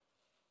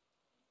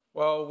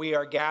Well, we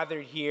are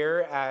gathered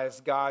here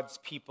as God's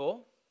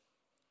people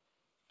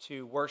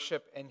to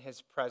worship in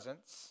his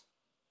presence.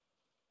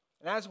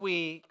 And as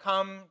we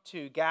come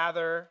to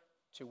gather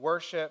to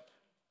worship,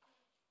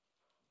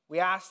 we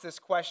ask this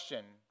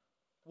question: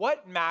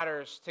 what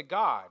matters to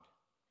God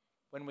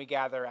when we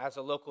gather as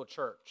a local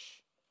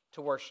church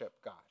to worship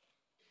God?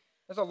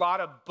 There's a lot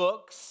of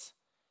books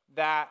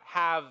that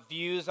have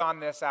views on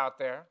this out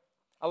there.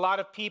 A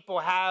lot of people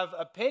have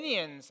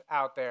opinions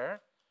out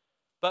there,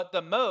 but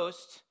the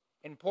most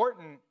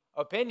important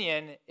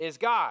opinion is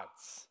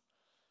God's.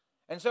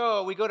 And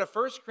so we go to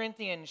 1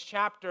 Corinthians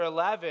chapter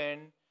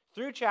 11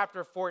 through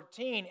chapter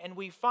 14, and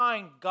we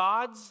find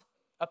God's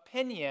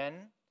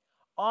opinion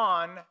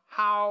on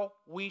how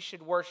we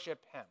should worship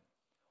him.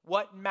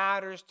 What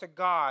matters to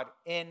God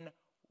in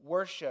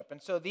worship.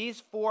 And so these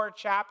 4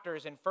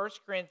 chapters in 1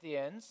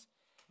 Corinthians,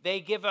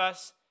 they give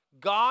us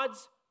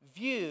God's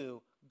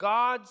view,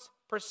 God's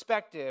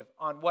perspective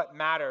on what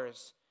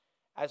matters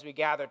as we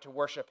gather to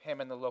worship him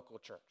in the local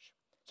church.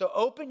 So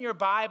open your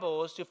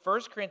Bibles to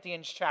 1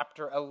 Corinthians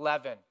chapter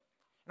 11.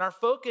 And our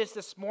focus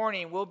this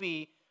morning will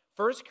be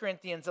 1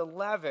 Corinthians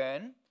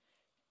 11,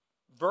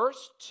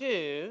 verse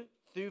 2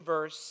 through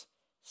verse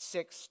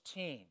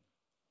 16.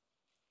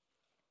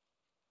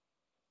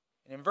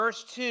 And in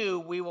verse 2,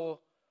 we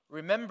will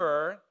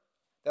remember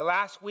that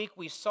last week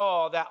we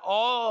saw that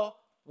all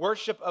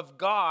worship of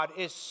God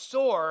is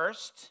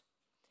sourced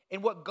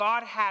in what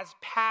God has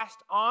passed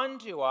on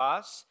to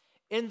us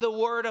in the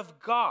Word of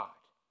God,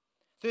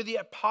 through the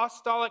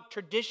apostolic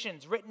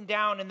traditions written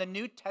down in the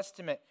New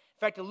Testament. In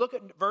fact, to look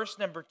at verse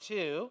number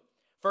 2,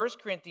 1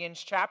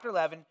 Corinthians chapter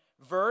 11,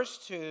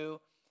 verse 2,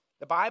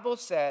 the Bible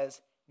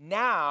says,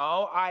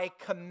 "Now I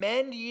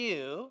commend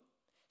you,"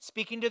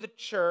 speaking to the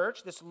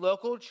church, this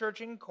local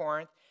church in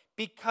Corinth,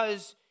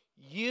 "because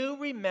you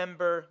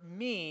remember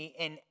me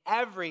in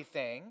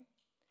everything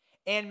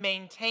and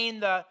maintain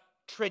the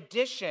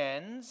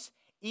traditions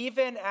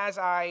even as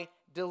I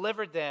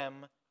delivered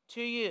them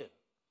to you."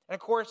 And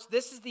of course,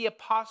 this is the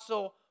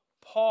Apostle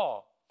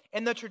Paul.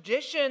 And the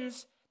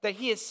traditions that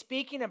he is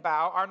speaking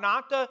about are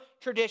not the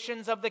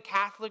traditions of the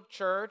Catholic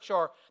Church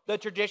or the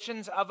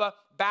traditions of a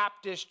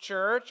Baptist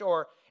church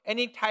or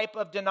any type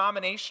of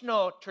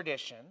denominational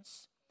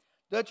traditions.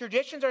 The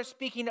traditions are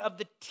speaking of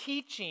the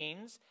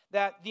teachings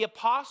that the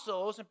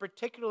apostles, and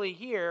particularly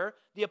here,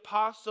 the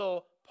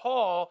Apostle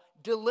Paul,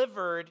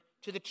 delivered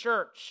to the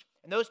church.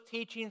 And those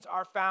teachings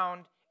are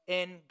found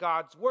in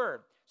God's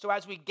Word. So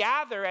as we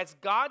gather as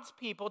God's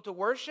people to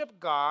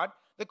worship God,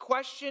 the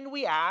question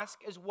we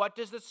ask is, what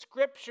does the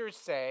Scripture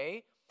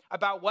say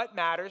about what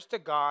matters to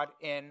God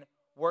in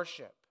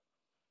worship?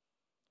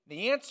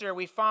 The answer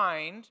we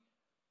find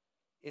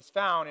is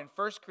found in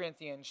 1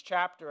 Corinthians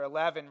chapter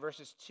 11,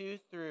 verses 2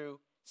 through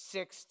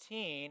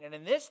 16. And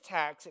in this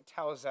text, it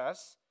tells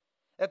us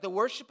that the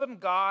worship of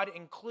God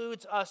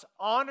includes us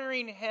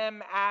honoring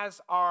him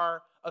as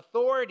our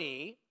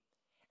authority,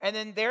 and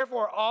then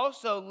therefore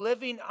also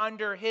living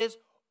under his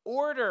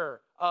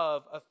order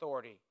of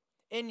authority,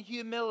 in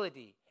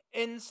humility,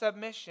 in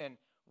submission,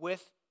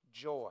 with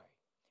joy.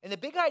 And the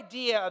big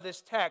idea of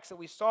this text that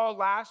we saw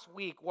last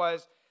week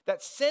was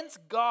that since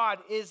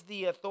God is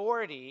the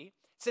authority,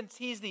 since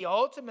he's the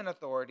ultimate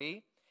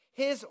authority,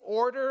 his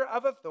order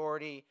of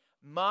authority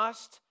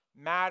must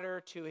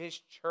matter to his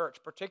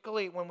church,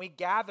 particularly when we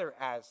gather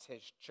as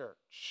his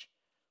church.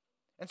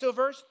 And so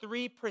verse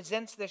 3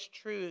 presents this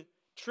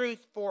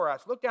truth for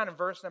us. Look down in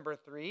verse number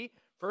 3,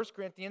 1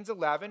 Corinthians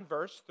 11,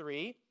 verse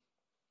 3.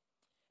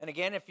 And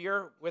again, if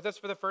you're with us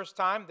for the first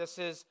time, this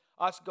is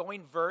us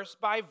going verse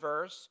by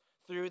verse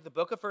through the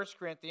book of 1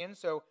 Corinthians.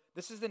 So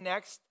this is the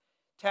next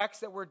text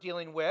that we're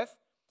dealing with.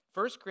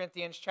 1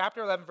 Corinthians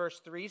chapter 11,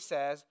 verse 3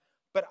 says,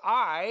 "But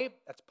I,"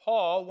 that's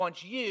Paul,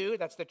 "want you,"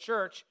 that's the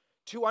church,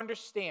 "to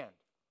understand."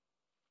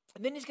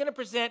 And then he's going to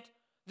present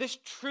this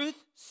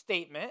truth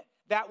statement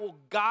that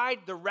will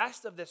guide the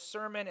rest of this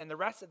sermon and the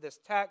rest of this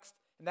text.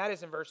 And that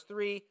is in verse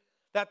 3,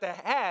 that the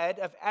head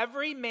of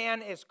every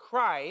man is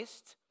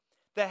Christ,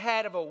 the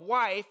head of a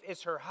wife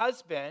is her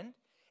husband,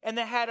 and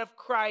the head of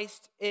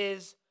Christ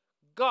is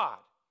God.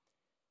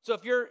 So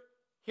if you're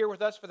here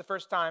with us for the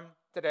first time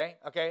today,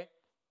 okay,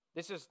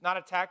 this is not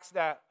a text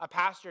that a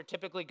pastor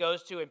typically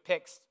goes to and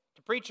picks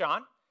to preach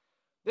on.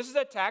 This is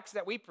a text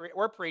that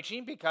we're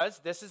preaching because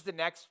this is the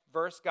next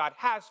verse God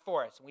has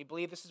for us. And we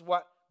believe this is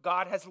what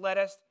God has led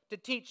us to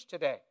teach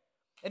today.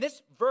 And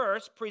this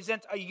verse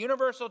presents a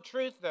universal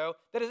truth, though,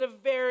 that is a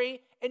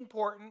very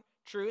important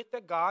truth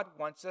that God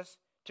wants us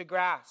to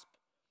grasp.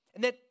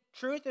 And that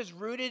truth is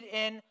rooted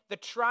in the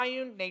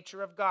triune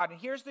nature of God. And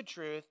here's the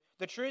truth.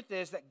 The truth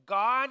is that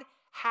God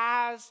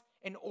has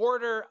an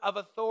order of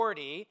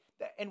authority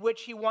in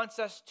which he wants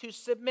us to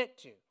submit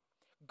to.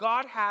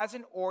 God has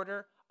an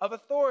order of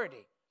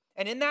authority.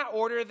 And in that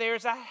order,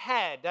 there's a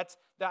head. That's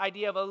the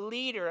idea of a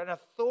leader, an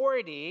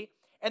authority.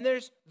 And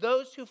there's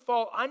those who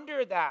fall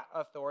under that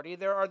authority.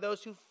 There are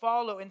those who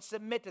follow and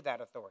submit to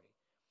that authority.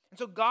 And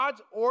so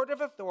God's order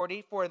of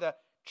authority for the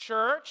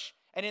church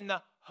and in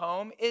the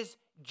home is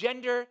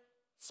gender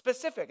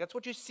specific. That's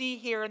what you see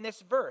here in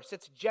this verse.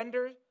 It's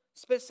gender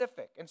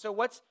specific. And so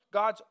what's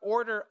God's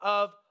order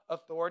of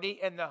authority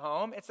in the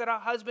home? It's that a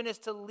husband is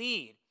to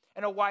lead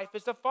and a wife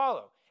is to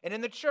follow. And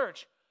in the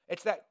church,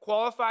 it's that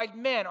qualified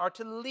men are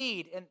to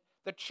lead in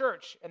the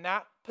church in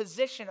that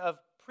position of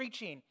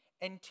preaching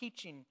and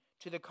teaching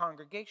to the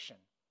congregation.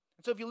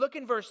 And so if you look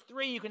in verse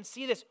 3, you can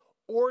see this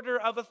order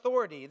of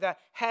authority. The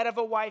head of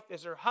a wife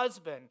is her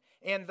husband,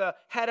 and the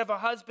head of a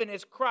husband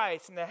is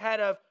Christ, and the head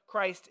of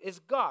Christ is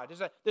God.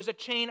 There's a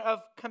chain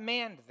of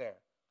command there.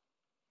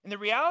 And the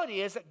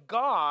reality is that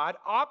God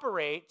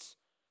operates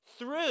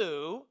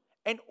through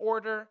an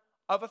order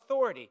of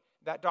authority.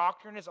 That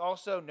doctrine is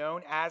also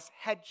known as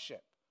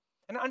headship.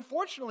 And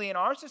unfortunately, in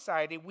our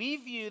society, we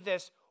view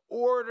this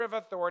order of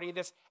authority,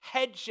 this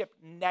headship,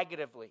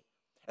 negatively.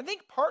 I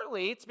think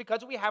partly it's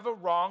because we have a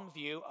wrong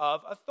view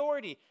of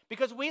authority,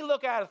 because we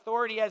look at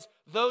authority as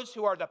those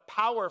who are the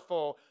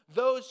powerful,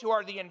 those who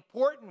are the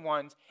important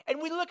ones,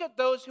 and we look at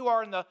those who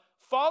are in the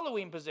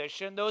following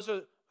position, those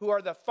who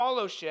are the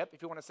fellowship,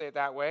 if you want to say it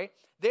that way.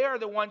 They are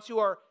the ones who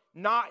are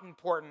not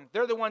important.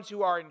 They're the ones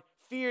who are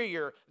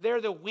inferior.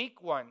 They're the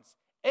weak ones.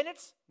 And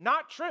it's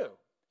not true.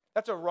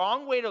 That's a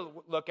wrong way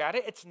to look at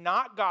it. It's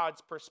not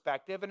God's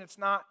perspective, and it's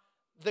not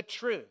the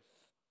truth.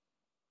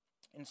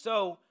 And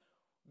so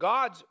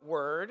God's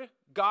word,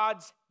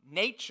 God's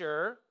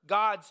nature,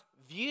 God's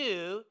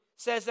view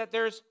says that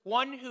there's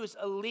one who's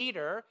a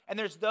leader and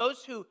there's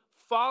those who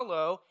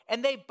follow,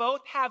 and they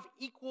both have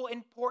equal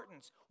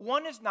importance.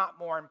 One is not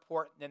more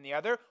important than the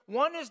other.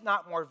 One is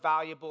not more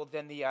valuable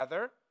than the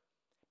other.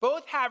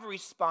 Both have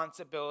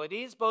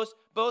responsibilities. Both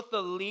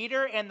the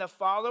leader and the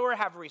follower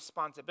have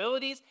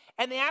responsibilities,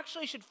 and they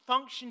actually should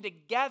function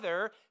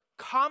together,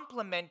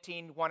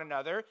 complementing one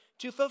another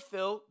to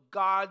fulfill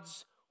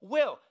God's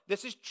will.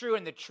 This is true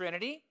in the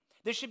Trinity.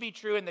 This should be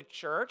true in the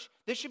church.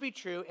 This should be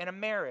true in a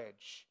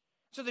marriage.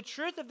 So the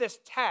truth of this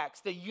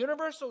text, the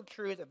universal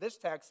truth of this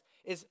text,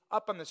 is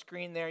up on the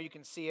screen there. You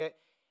can see it.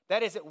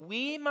 That is that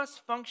we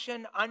must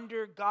function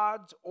under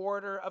God's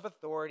order of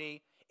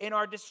authority in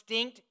our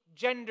distinct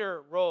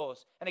gender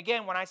roles. And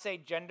again, when I say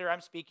gender,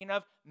 I'm speaking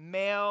of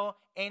male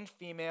and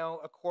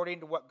female according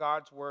to what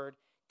God's word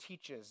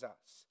teaches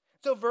us.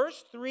 So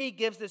verse 3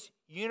 gives this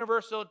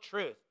universal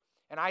truth.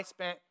 And I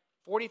spent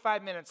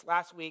 45 minutes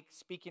last week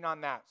speaking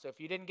on that. So if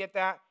you didn't get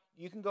that,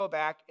 you can go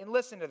back and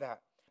listen to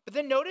that. But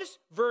then notice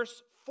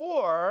verse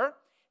 4.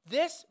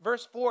 This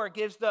verse 4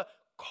 gives the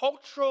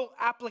cultural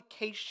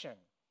application.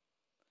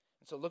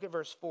 And so look at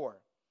verse 4.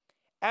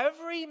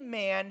 Every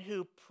man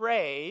who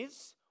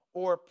prays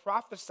or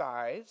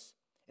prophesies,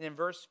 and in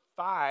verse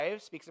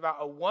 5 speaks about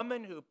a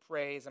woman who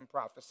prays and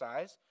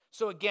prophesies.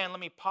 So again, let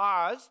me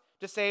pause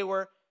to say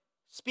we're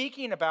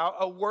speaking about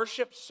a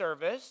worship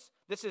service.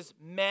 This is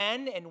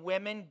men and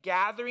women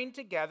gathering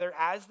together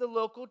as the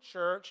local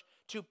church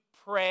to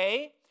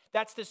pray.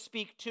 That's to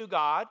speak to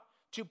God.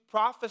 To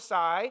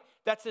prophesy.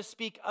 That's to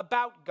speak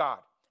about God.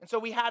 And so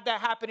we had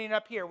that happening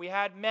up here. We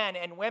had men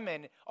and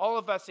women, all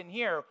of us in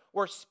here,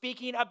 were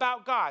speaking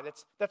about God.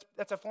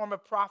 That's a form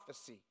of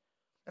prophecy.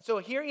 And so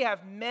here you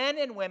have men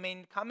and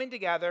women coming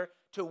together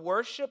to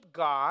worship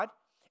God.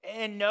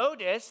 And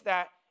notice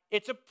that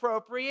it's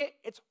appropriate,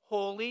 it's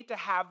holy to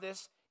have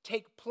this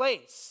take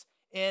place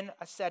in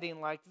a setting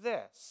like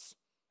this.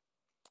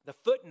 The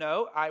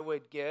footnote I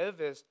would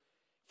give is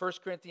 1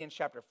 Corinthians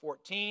chapter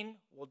 14.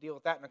 We'll deal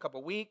with that in a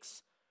couple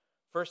weeks.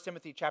 1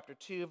 Timothy chapter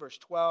 2, verse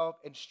 12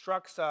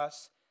 instructs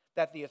us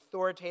that the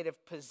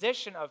authoritative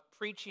position of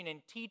preaching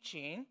and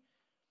teaching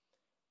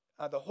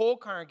the whole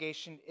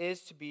congregation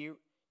is to be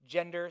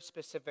gender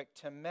specific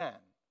to men.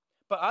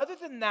 But other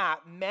than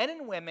that, men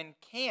and women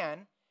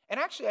can, and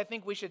actually I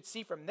think we should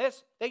see from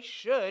this, they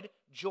should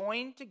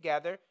join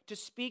together to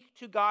speak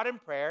to God in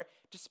prayer,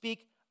 to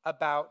speak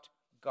about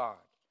God.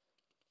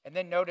 And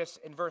then notice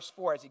in verse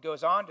 4, as he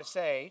goes on to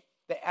say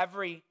that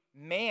every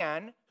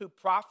man who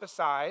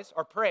prophesies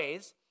or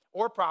prays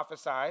or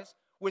prophesies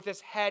with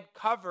his head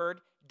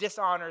covered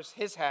dishonors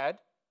his head,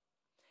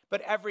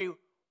 but every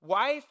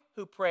wife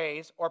who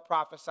prays or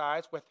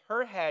prophesies with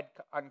her head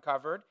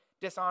uncovered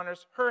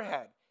dishonors her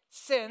head,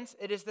 since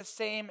it is the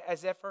same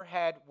as if her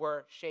head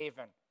were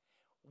shaven.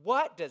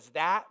 What does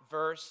that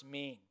verse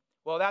mean?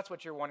 Well, that's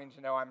what you're wanting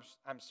to know,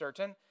 I'm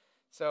certain.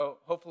 So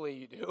hopefully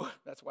you do.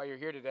 That's why you're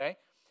here today.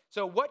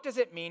 So what does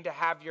it mean to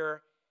have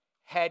your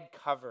head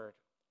covered?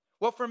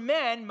 Well, for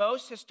men,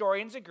 most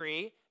historians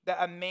agree that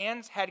a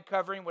man's head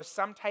covering was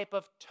some type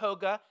of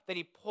toga that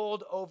he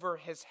pulled over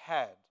his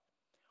head.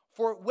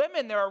 For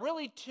women, there are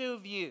really two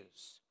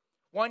views.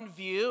 One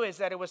view is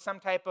that it was some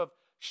type of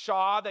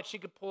shawl that she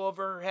could pull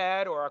over her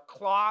head or a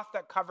cloth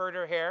that covered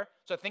her hair.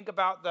 So think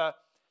about the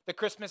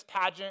Christmas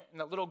pageant and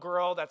the little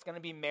girl that's going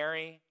to be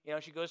Mary. You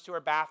know, she goes to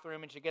her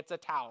bathroom and she gets a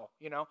towel.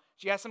 You know,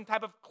 she has some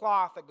type of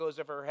cloth that goes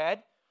over her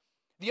head.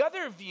 The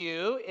other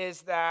view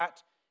is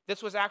that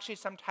this was actually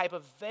some type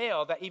of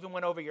veil that even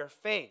went over your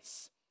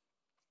face.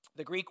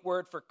 The Greek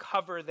word for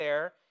cover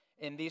there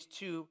in these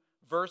two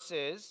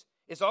verses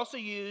is also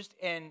used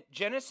in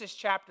Genesis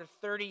chapter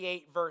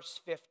 38, verse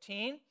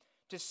 15,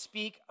 to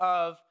speak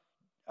of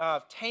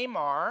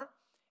Tamar,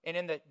 and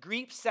in the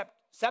Greek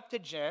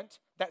Septuagint,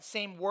 that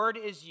same word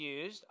is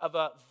used of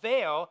a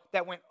veil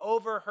that went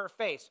over her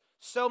face,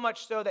 so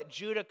much so that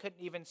Judah couldn't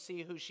even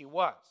see who she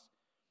was.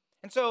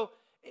 And so,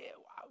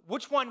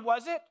 which one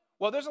was it?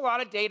 Well, there's a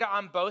lot of data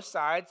on both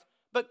sides,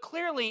 but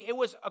clearly it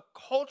was a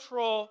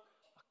cultural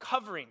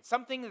covering,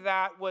 something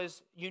that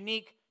was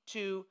unique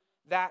to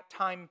that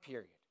time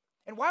period.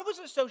 And why was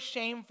it so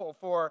shameful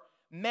for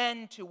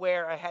men to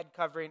wear a head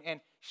covering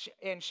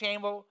and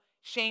shameful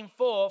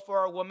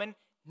for a woman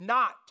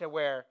not to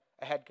wear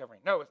a head covering?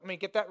 No, let me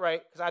get that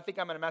right, because I think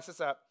I'm going to mess this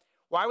up.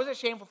 Why was it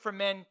shameful for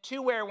men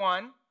to wear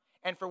one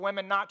and for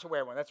women not to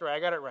wear one? That's right, I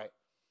got it right.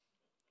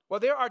 Well,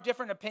 there are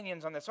different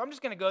opinions on this, so I'm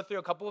just going to go through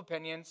a couple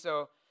opinions.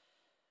 So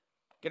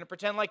I'm going to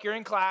pretend like you're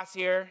in class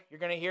here. You're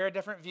going to hear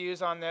different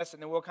views on this,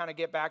 and then we'll kind of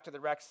get back to the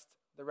rest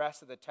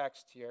of the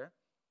text here.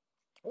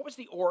 What was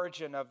the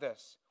origin of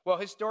this? Well,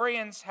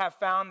 historians have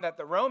found that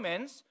the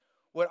Romans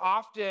would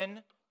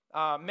often,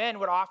 men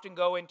would often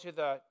go into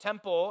the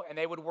temple and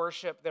they would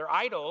worship their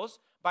idols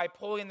by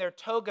pulling their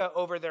toga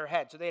over their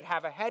head. So they'd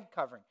have a head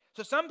covering.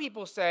 So some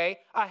people say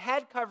a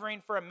head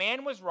covering for a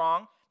man was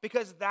wrong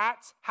because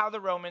that's how the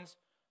Romans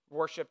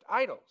worshipped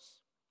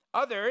idols.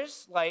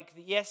 Others, like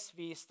the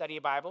ESV Study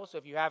Bible, so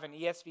if you have an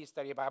ESV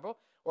Study Bible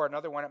or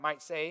another one, it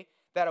might say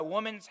that a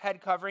woman's head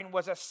covering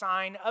was a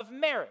sign of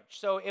marriage.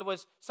 So it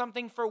was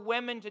something for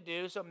women to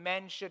do, so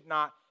men should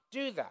not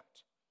do that.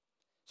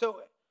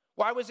 So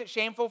why was it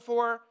shameful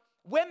for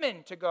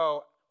women to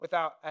go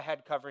without a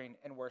head covering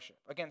in worship?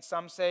 Again,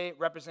 some say it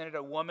represented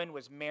a woman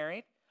was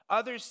married.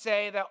 Others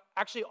say that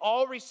actually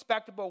all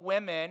respectable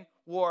women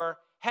wore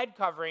head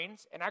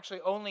coverings, and actually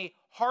only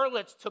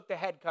harlots took the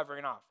head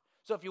covering off.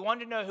 So if you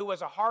wanted to know who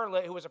was a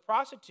harlot, who was a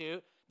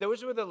prostitute,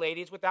 those were the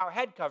ladies without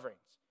head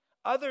coverings.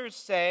 Others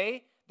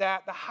say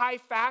that the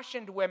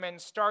high-fashioned women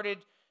started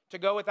to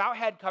go without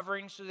head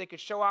coverings so they could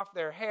show off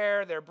their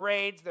hair, their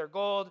braids, their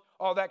gold,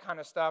 all that kind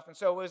of stuff. And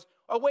so it was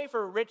a way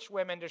for rich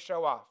women to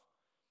show off.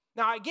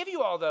 Now, I give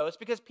you all those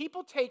because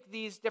people take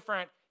these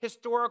different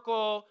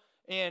historical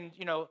and,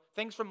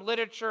 things from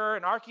literature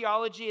and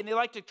archaeology, and they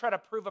like to try to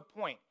prove a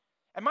point.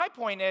 And my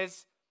point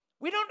is,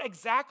 we don't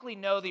exactly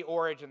know the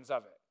origins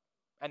of it.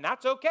 And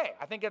that's okay.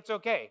 I think it's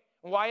okay.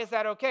 Why is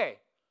that okay?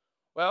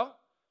 Well,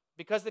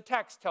 because the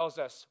text tells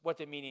us what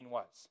the meaning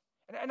was.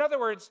 In other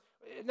words,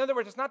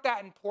 it's not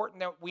that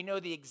important that we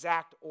know the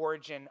exact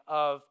origin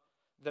of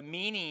the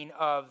meaning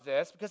of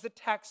this, because the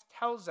text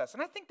tells us.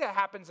 And I think that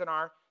happens in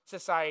our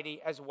society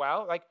as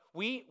well. Like,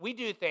 we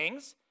do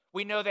things,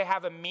 we know they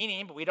have a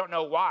meaning, but we don't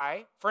know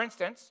why. For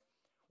instance,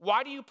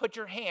 why do you put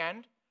your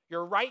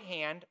right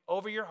hand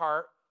over your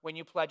heart when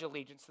you pledge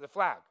allegiance to the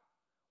flag?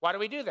 Why do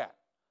we do that?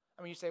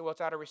 You say, well, it's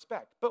out of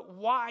respect. But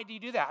why do you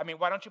do that?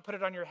 Why don't you put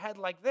it on your head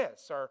like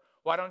this? Or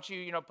why don't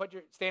you,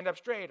 stand up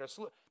straight? Or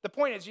the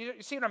point is, you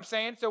see what I'm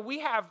saying? So we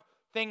have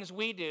things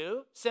we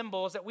do,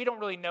 symbols that we don't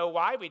really know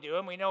why we do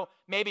them. We know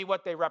maybe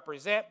what they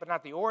represent, but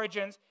not the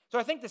origins. So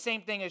I think the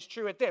same thing is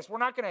true at this. We're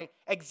not going to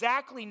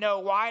exactly know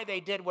why they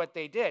did what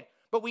they did,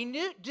 but we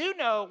do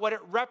know what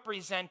it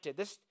represented.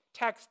 This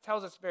text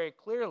tells us very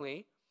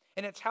clearly,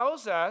 and it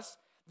tells us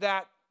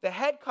that the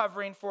head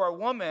covering for a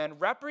woman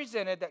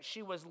represented that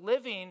she was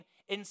living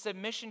in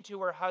submission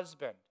to her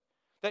husband,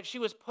 that she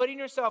was putting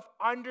herself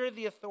under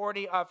the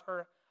authority of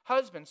her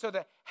husband. So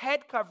the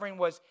head covering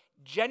was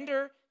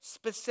gender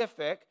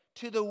specific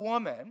to the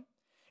woman.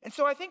 And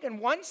so I think in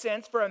one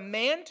sense, for a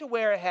man to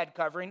wear a head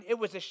covering, it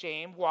was a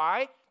shame.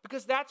 Why?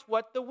 Because that's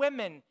what the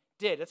women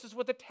did. This is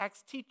what the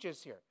text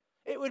teaches here.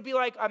 It would be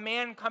like a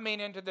man coming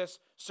into this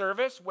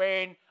service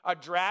wearing a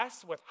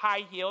dress with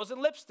high heels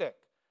and lipstick.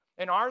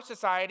 In our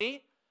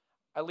society,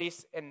 at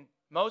least in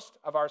most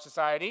of our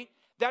society,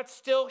 that's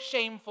still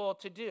shameful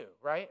to do,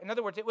 right? In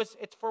other words,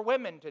 it's for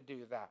women to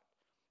do that.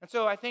 And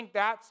so I think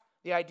that's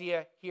the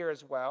idea here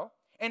as well.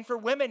 And for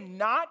women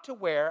not to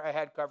wear a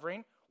head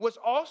covering was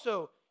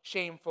also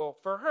shameful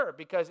for her,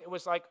 because it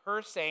was like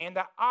her saying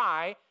that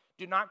I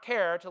do not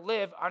care to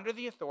live under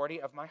the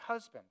authority of my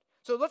husband.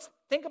 So let's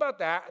think about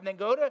that and then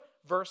go to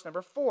verse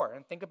number 4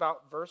 and think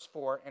about verse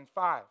 4 and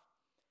 5.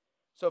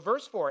 So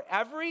verse 4,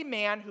 every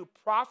man who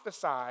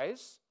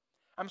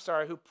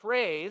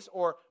prays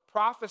or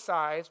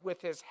prophesies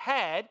with his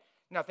head,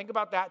 now think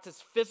about that, it's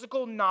his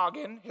physical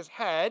noggin, his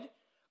head,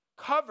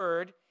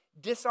 covered,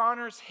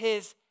 dishonors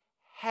his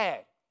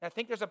head. Now I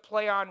think there's a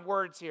play on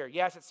words here.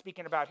 Yes, it's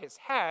speaking about his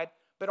head,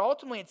 but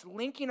ultimately it's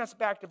linking us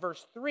back to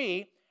verse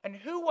 3. And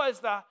who was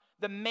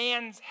the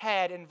man's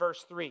head in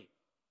verse 3?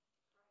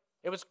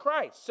 It was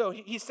Christ. So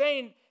he's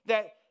saying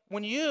that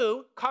when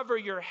you cover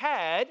your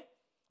head,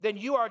 then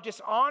you are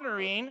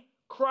dishonoring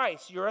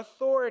Christ, your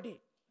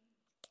authority.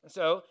 And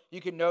so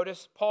you can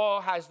notice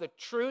Paul has the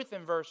truth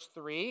in verse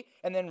 3,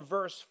 and then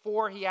verse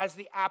 4, he has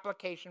the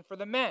application for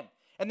the men.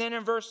 And then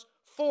in verse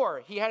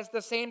 4, he has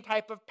the same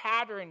type of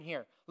pattern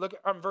here. Look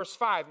at verse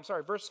 5,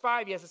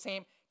 he has the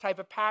same type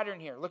of pattern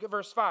here. Look at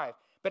verse 5.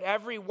 But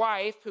every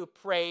wife who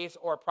prays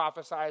or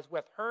prophesies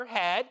with her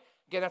head,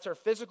 again, that's her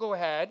physical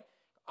head,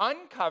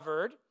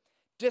 uncovered,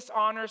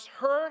 dishonors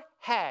her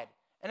head.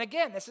 And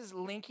again, this is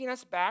linking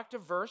us back to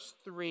verse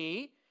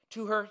 3,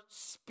 to her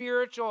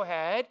spiritual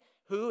head,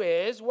 who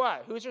is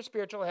what? Who's her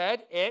spiritual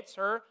head? It's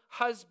her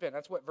husband.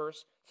 That's what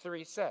verse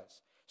 3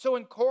 says. So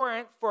in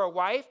Corinth, for a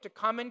wife to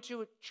come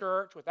into a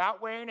church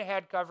without wearing a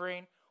head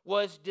covering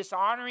was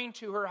dishonoring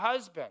to her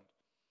husband.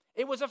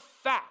 It was a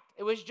fact.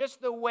 It was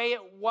just the way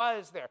it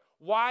was there.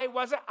 Why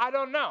was it? I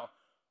don't know.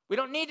 We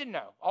don't need to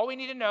know. All we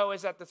need to know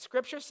is that the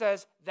scripture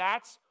says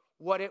that's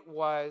what it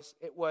was.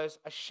 It was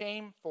a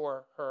shame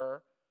for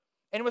her.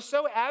 And it was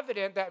so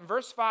evident that in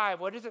verse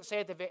 5, what does it say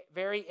at the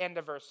very end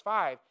of verse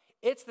 5?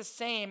 It's the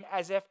same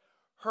as if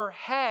her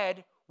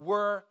head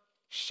were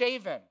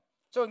shaven.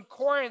 So in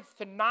Corinth,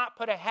 to not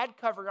put a head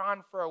cover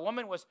on for a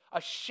woman was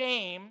a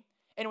shame,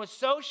 and it was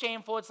so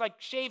shameful, it's like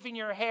shaving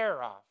your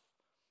hair off.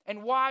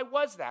 And why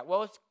was that?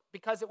 Well, it's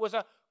because it was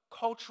a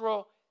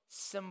cultural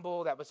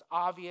symbol that was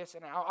obvious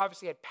and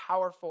obviously had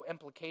powerful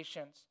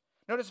implications.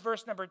 Notice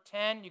verse number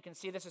 10. You can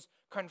see this is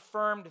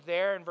confirmed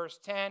there in verse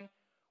 10,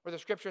 where the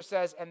scripture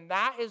says, and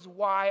that is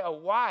why a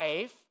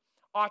wife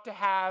ought to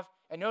have,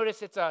 and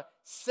notice it's a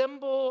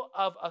symbol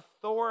of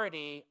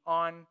authority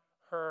on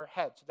her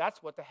head. So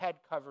that's what the head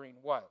covering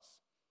was.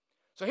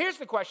 So here's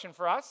the question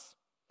for us.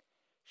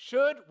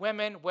 Should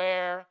women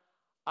wear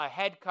a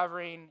head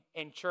covering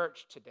in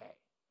church today?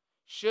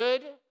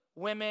 Should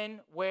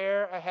women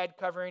wear a head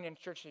covering in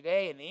church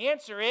today? And the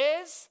answer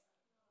is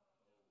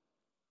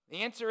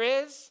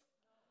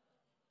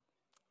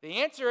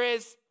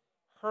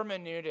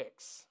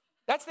hermeneutics.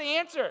 That's the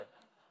answer.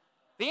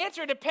 The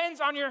answer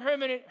depends on your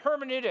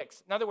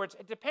hermeneutics. In other words,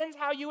 it depends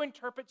how you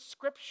interpret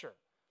Scripture.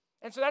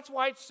 And so that's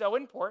why it's so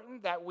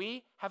important that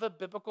we have a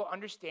biblical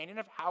understanding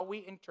of how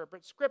we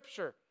interpret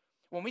Scripture.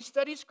 When we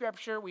study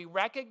Scripture, we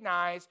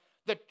recognize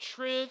the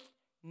truth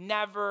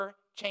never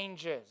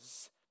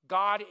changes.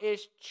 God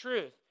is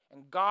truth,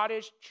 and God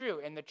is true.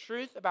 And the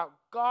truth about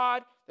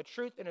God, the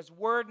truth in His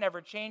Word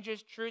never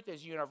changes. Truth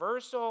is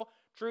universal.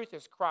 Truth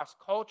is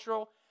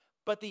cross-cultural.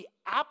 But the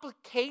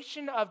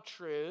application of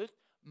truth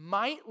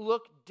might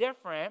look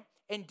different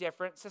in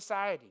different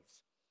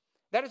societies.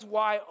 That is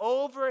why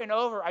over and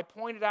over I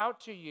pointed out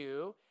to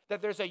you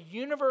that there's a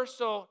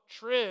universal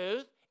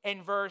truth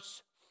in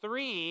verse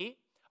 3,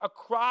 a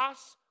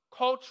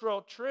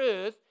cross-cultural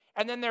truth,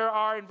 and then there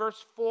are in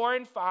verse 4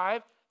 and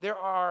 5, there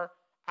are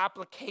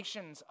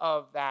applications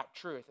of that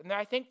truth. And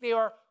I think they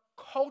are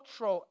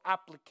cultural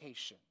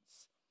applications.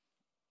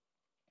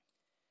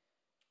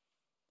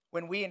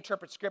 When we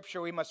interpret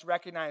Scripture, we must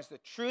recognize the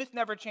truth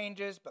never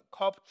changes, but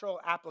cultural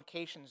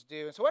applications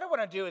do. And so what I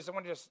want to do is I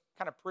want to just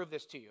kind of prove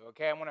this to you,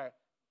 okay? I want to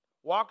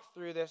walk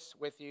through this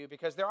with you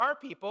because there are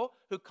people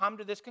who come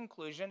to this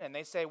conclusion and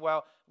they say,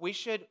 well, we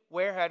should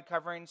wear head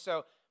covering.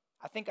 So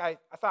I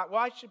thought,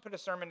 well, I should put a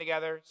sermon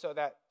together so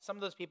that some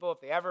of those people,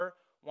 if they ever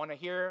want to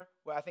hear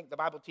what I think the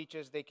Bible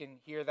teaches, they can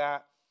hear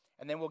that.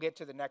 And then we'll get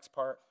to the next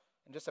part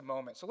in just a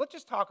moment. So let's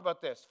just talk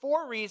about this.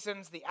 4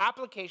 reasons the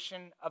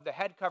application of the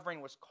head covering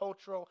was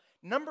cultural.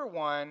 Number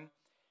 1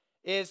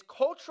 is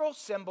cultural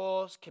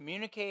symbols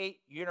communicate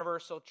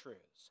universal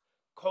truths.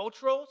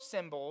 Cultural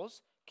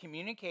symbols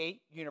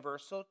communicate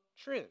universal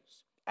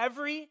truths.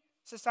 Every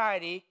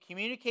society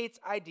communicates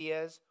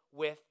ideas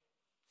with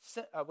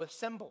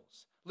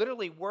symbols.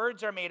 Literally,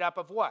 words are made up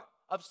of what?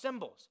 Of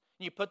symbols.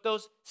 You put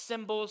those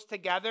symbols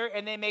together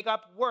and they make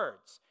up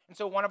words. And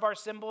so one of our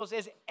symbols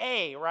is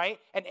A, right?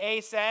 And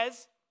A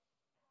says,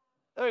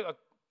 there you go.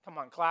 Come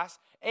on, class.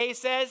 A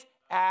says,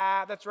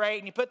 that's right.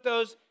 And you put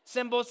those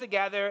symbols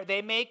together,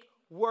 they make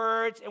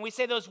words, and we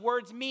say those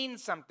words mean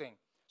something.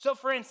 So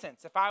for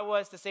instance, if I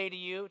was to say to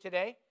you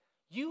today,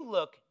 you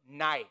look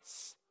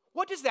nice.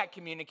 What does that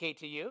communicate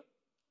to you?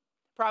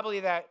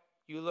 Probably that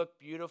you look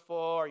beautiful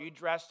or you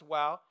dressed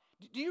well.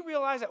 Do you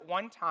realize at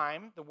one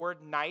time the word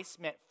nice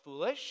meant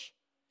foolish?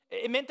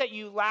 It meant that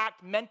you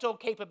lacked mental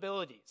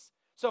capabilities.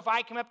 So if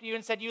I come up to you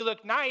and said, you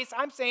look nice,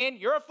 I'm saying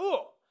you're a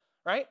fool,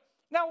 right?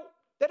 Now,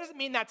 that doesn't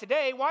mean that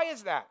today. Why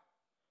is that?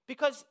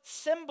 Because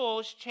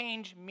symbols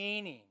change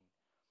meaning.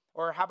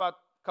 Or how about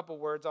a couple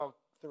words I'll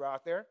throw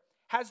out there?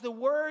 Has the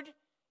word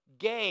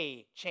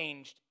gay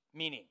changed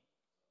meaning?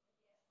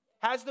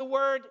 Has the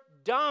word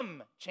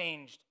dumb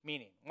changed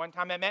meaning? One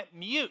time I meant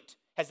mute.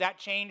 Has that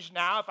changed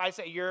now? If I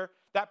say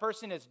that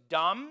person is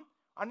dumb,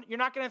 you're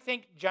not going to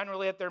think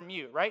generally that they're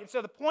mute, right? And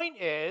so the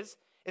point is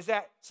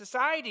that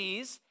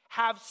societies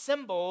have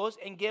symbols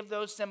and give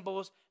those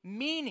symbols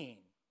meaning.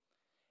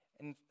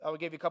 And I'll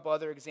give you a couple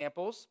other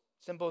examples.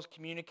 Symbols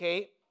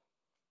communicate,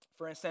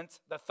 for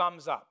instance, the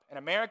thumbs up. In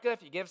America,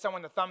 if you give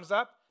someone the thumbs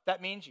up,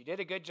 that means you did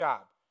a good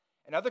job.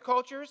 In other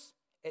cultures,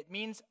 it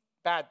means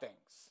bad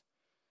things.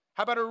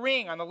 How about a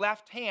ring on the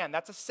left hand?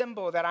 That's a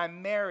symbol that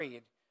I'm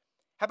married.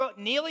 How about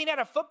kneeling at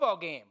a football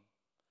game?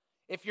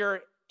 If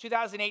you're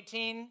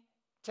 2018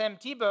 Tim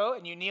Tebow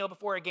and you kneel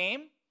before a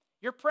game,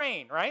 you're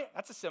praying, right?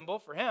 That's a symbol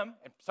for him.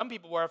 And some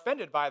people were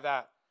offended by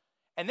that.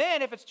 And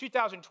then if it's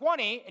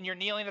 2020 and you're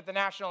kneeling at the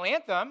national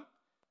anthem,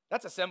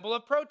 that's a symbol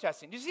of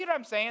protesting. Do you see what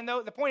I'm saying,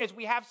 though? The point is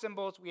we have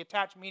symbols. We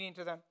attach meaning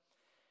to them.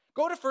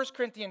 Go to 1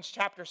 Corinthians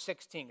chapter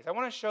 16, because I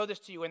want to show this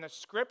to you in the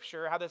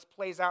scripture, how this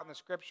plays out in the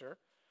scripture.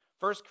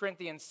 1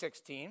 Corinthians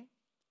 16.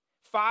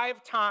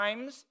 5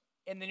 times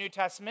in the New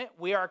Testament,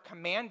 we are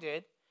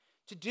commanded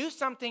to do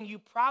something you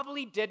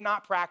probably did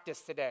not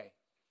practice today.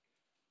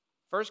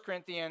 1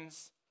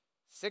 Corinthians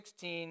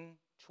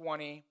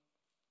 16:20.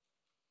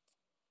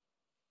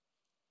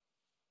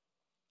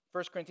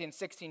 1 Corinthians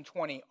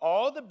 16:20.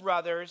 All the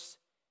brothers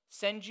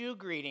send you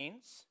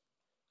greetings.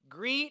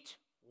 Greet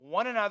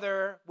one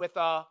another with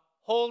a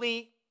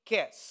holy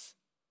kiss.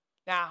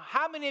 Now,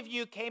 how many of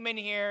you came in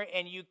here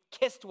and you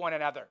kissed one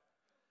another?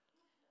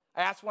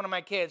 I asked one of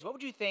my kids, what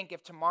would you think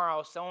if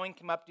tomorrow someone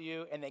came up to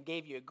you and they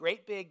gave you a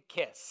great big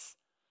kiss?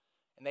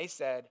 And they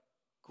said,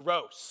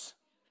 gross.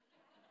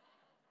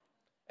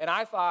 And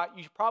I thought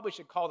you probably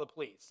should call the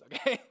police,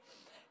 okay?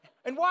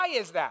 And why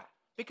is that?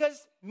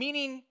 Because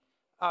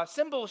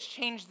symbols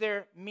change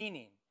their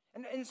meaning.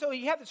 And so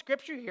you have the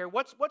scripture here.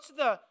 What's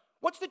the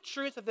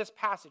truth of this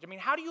passage? I mean,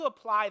 how do you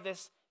apply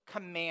this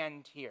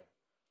command here?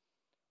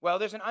 Well,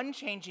 there's an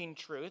unchanging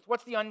truth.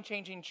 What's the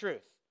unchanging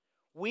truth?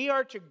 We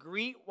are to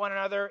greet one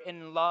another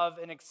in love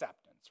and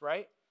acceptance,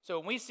 right? So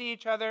when we see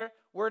each other,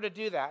 we're to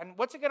do that. And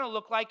what's it going to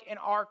look like in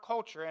our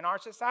culture, in our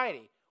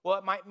society? Well,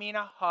 it might mean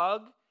a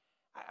hug.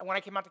 When I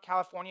came out to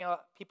California,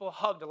 people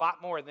hugged a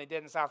lot more than they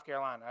did in South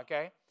Carolina,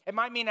 okay? It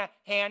might mean a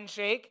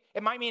handshake.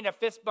 It might mean a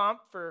fist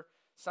bump for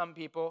some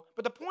people.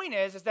 But the point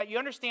is that you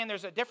understand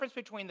there's a difference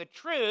between the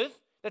truth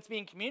that's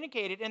being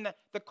communicated and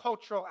the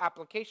cultural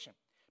application.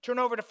 Turn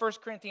over to 1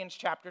 Corinthians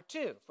chapter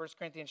 2. 1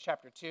 Corinthians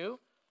chapter 2.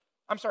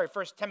 I'm sorry,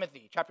 1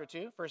 Timothy chapter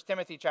 2. 1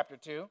 Timothy chapter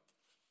 2.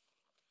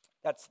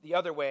 That's the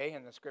other way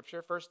in the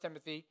scripture. 1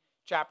 Timothy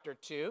chapter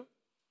 2.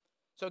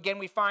 So again,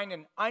 we find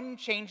an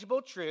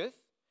unchangeable truth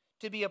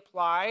to be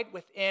applied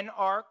within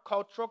our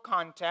cultural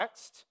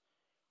context.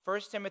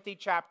 1 Timothy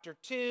chapter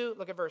 2,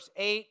 look at verse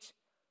 8.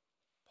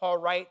 Paul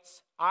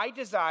writes, I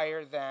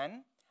desire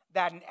then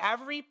that in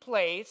every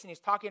place, and he's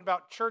talking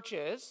about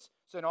churches,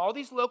 so in all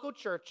these local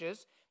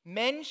churches,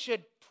 men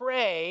should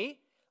pray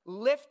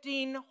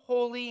lifting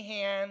holy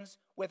hands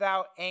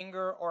without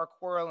anger or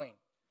quarreling.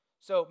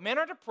 So men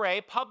are to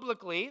pray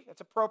publicly,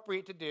 that's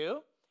appropriate to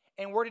do,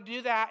 and we're to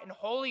do that in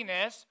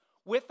holiness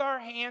with our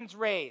hands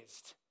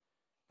raised.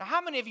 Now,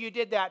 how many of you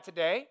did that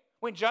today?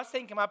 When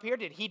Justin came up here,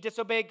 did he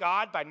disobey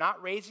God by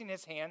not raising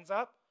his hands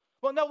up?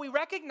 Well, no, we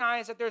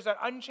recognize that there's an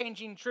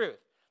unchanging truth.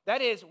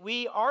 That is,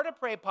 we are to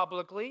pray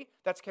publicly.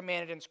 That's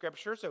commanded in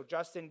Scripture, so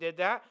Justin did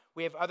that.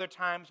 We have other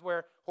times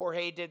where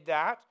Jorge did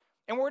that.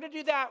 And we're to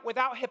do that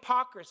without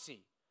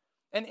hypocrisy.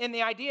 And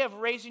the idea of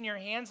raising your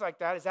hands like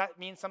that, does that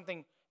mean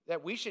something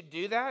that we should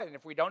do that? And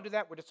if we don't do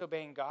that, we're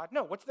disobeying God?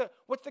 No, what's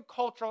the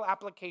cultural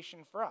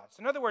application for us?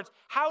 In other words,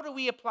 how do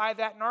we apply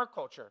that in our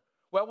culture?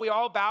 Well, we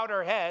all bowed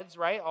our heads,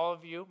 right? All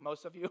of you,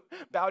 most of you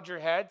bowed your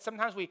head.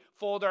 Sometimes we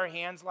fold our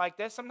hands like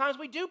this. Sometimes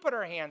we do put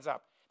our hands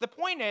up. The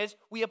point is,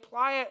 we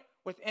apply it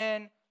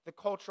within the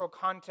cultural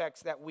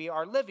context that we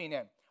are living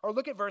in. Or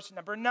look at verse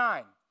number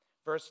 9.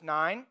 Verse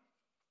 9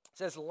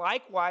 says,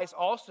 likewise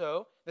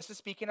also, this is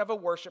speaking of a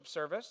worship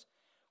service,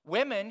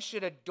 women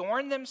should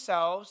adorn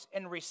themselves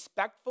in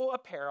respectful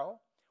apparel,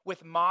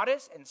 with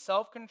modest and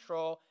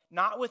self-control,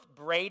 not with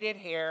braided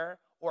hair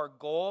or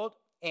gold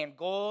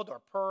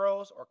or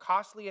pearls or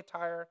costly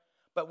attire,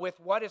 but with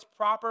what is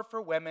proper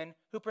for women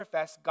who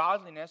profess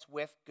godliness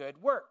with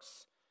good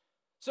works.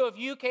 So if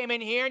you came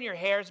in here and your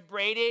hair's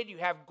braided, you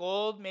have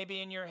gold maybe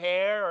in your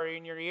hair or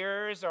in your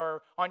ears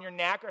or on your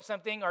neck or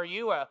something, are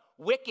you a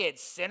wicked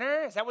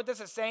sinner? Is that what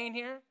this is saying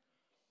here?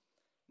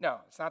 No,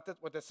 it's not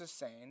what this is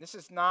saying. This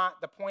is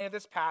not, the point of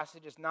this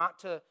passage is not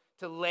to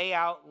lay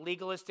out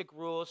legalistic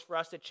rules for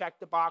us to check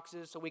the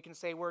boxes so we can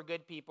say we're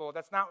good people.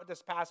 That's not what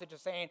this passage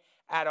is saying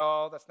at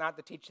all. That's not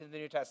the teaching of the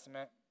New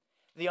Testament.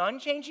 The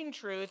unchanging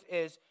truth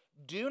is,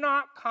 do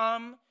not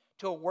come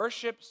to a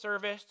worship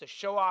service to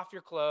show off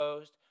your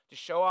clothes, to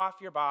show off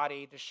your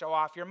body, to show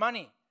off your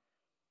money.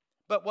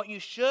 But what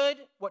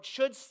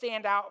should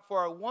stand out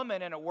for a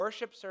woman in a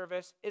worship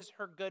service is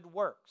her good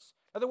works.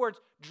 In other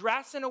words,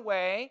 dress in a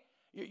way,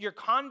 your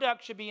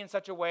conduct should be in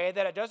such a way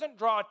that it doesn't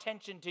draw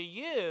attention to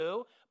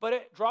you, but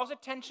it draws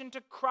attention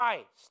to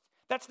Christ.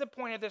 That's the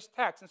point of this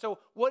text. And so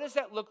what does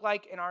that look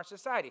like in our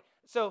society?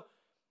 So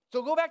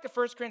go back to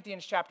 1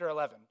 Corinthians chapter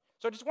 11.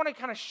 So I just want to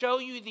kind of show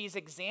you these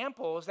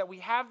examples that we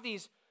have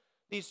these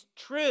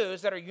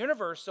truths that are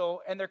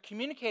universal and they're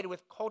communicated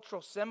with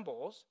cultural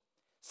symbols.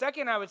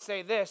 Second, I would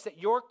say this, that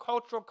your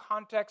cultural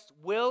context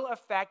will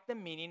affect the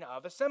meaning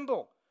of a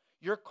symbol.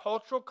 Your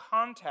cultural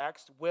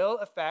context will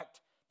affect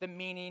the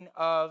meaning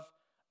of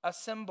a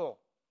symbol.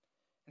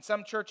 In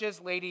some churches,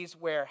 ladies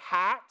wear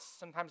hats.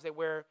 Sometimes they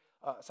wear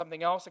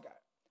something else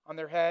on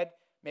their head,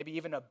 maybe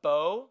even a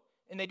bow.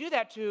 And they do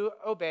that to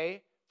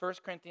obey 1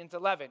 Corinthians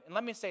 11. And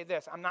let me say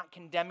this, I'm not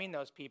condemning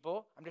those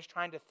people. I'm just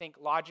trying to think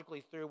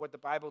logically through what the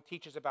Bible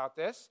teaches about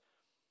this.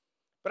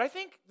 But I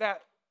think that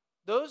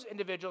those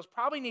individuals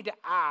probably need to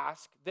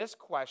ask this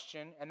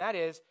question, and that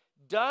is,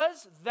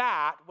 does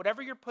that,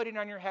 whatever you're putting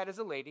on your head as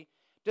a lady,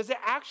 does it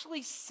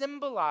actually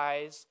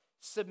symbolize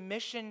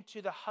submission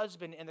to the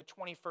husband in the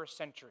 21st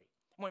century.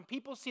 When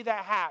people see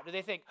that hat, do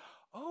they think,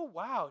 oh,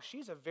 wow,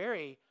 she's a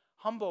very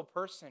humble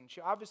person.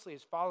 She obviously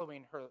is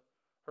following her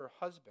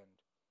husband.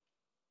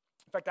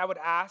 In fact, I would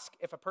ask,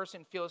 if a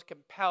person feels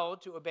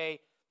compelled to obey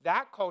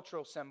that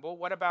cultural symbol,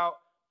 what about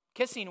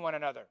kissing one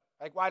another?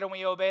 Like, why don't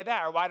we obey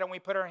that? Or why don't we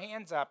put our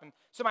hands up? And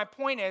so my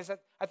point is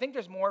that I think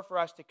there's more for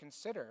us to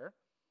consider.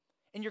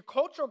 And your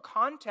cultural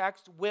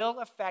context will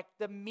affect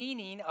the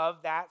meaning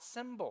of that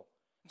symbol.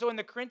 So in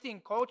the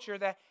Corinthian culture,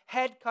 the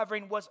head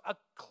covering was a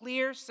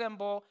clear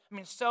symbol. I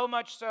mean, so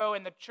much so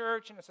in the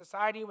church and the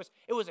society,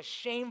 it was a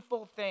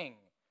shameful thing.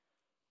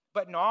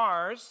 But in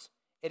ours,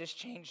 it has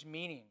changed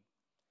meaning.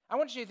 I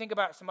want you to think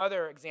about some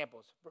other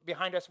examples.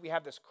 Behind us, we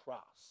have this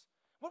cross.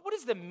 What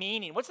is the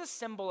meaning? What's the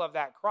symbol of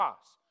that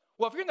cross?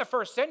 Well, if you're in the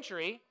first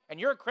century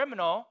and you're a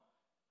criminal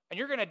and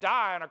you're going to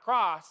die on a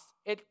cross,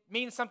 it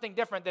means something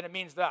different than it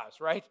means to us,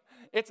 right?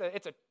 It's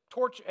a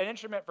torture, an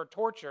instrument for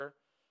torture.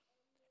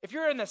 If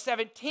you're in the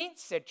 17th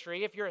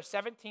century, if you're a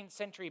 17th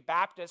century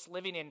Baptist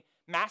living in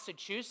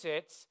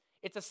Massachusetts,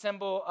 it's a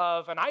symbol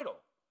of an idol.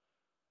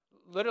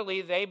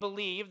 Literally, they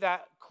believe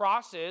that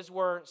crosses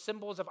were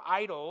symbols of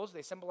idols.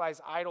 They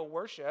symbolize idol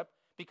worship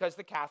because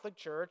the Catholic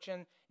Church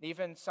and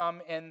even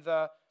some in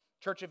the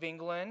Church of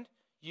England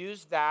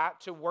used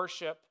that to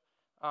worship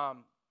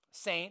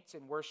saints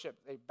and worship.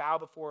 They bow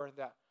before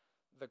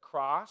the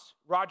cross.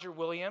 Roger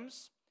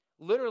Williams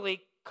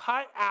literally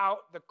cut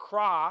out the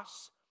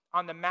cross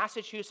on the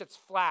Massachusetts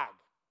flag.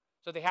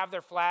 So they have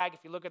their flag.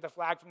 If you look at the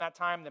flag from that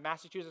time, the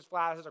Massachusetts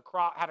flag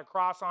had a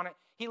cross on it.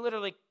 He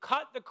literally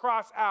cut the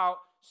cross out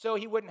so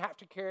he wouldn't have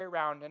to carry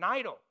around an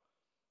idol.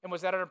 And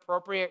was that an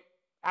appropriate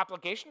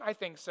application? I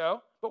think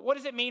so. But what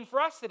does it mean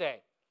for us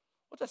today?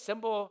 What's a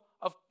symbol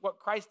of what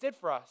Christ did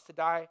for us to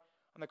die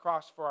on the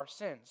cross for our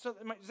sins? So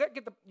does that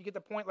you get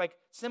the point? Like,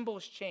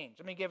 symbols change.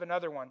 Let me give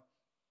another one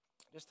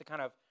just to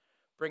kind of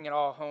bring it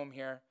all home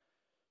here.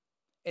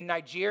 In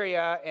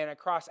Nigeria and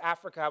across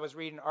Africa, I was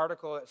reading an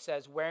article that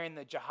says wearing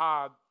the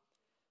hijab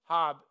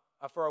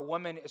for a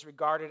woman is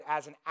regarded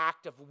as an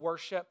act of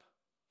worship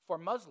for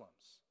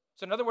Muslims.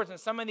 So in other words, in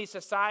some of these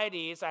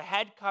societies, a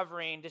head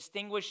covering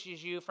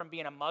distinguishes you from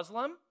being a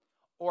Muslim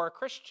or a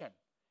Christian.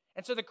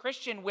 And so the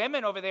Christian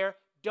women over there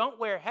don't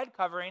wear head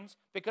coverings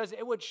because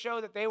it would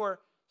show that they were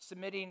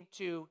submitting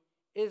to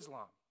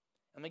Islam.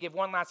 Let me give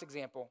one last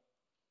example.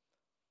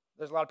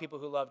 There's a lot of people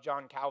who love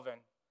John Calvin.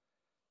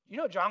 You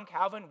know John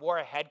Calvin wore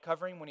a head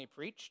covering when he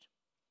preached?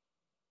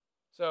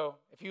 So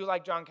if you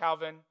like John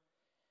Calvin,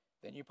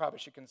 then you probably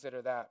should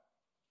consider that.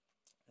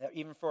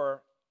 Even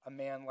for a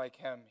man like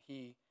him,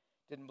 he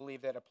didn't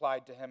believe that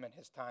applied to him in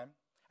his time.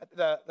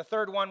 The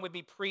third one would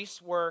be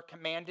priests were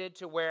commanded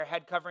to wear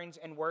head coverings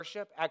in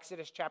worship.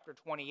 Exodus chapter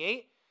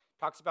 28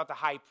 talks about the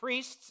high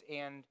priests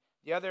and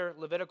the other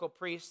Levitical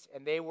priests,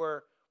 and they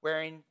were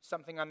wearing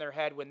something on their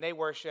head when they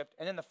worshiped.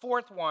 And then the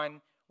fourth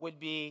one would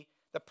be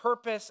the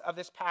purpose of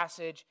this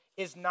passage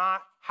is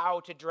not how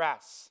to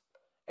dress.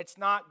 It's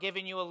not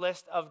giving you a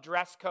list of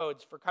dress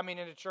codes for coming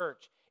into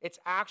church. It's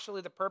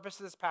actually the purpose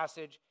of this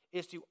passage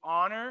is to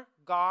honor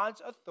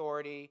God's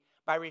authority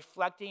by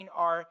reflecting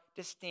our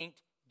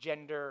distinct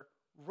gender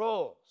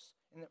roles.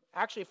 And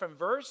actually from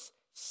verse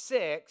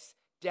 6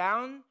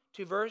 down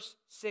to verse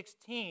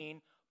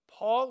 16,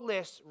 Paul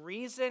lists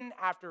reason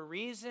after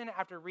reason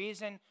after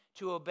reason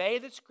to obey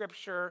the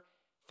scripture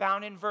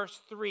found in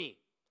verse 3.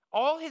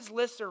 All his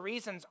lists of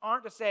reasons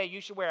aren't to say you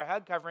should wear a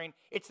head covering.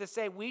 It's to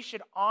say we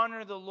should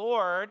honor the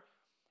Lord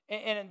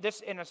in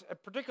a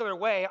particular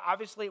way.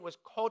 Obviously, it was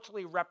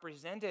culturally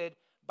represented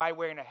by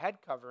wearing a head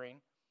covering.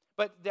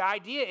 But the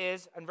idea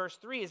is, in verse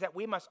 3, is that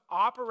we must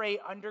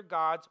operate under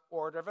God's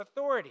order of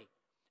authority.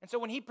 And so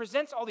when he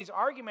presents all these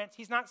arguments,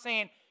 he's not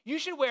saying you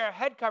should wear a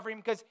head covering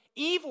because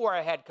Eve wore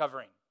a head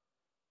covering.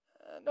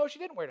 No, she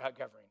didn't wear a head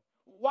covering.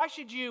 Why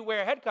should you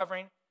wear a head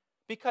covering?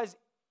 Because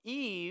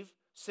Eve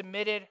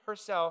submitted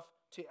herself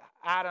to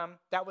Adam.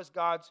 That was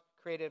God's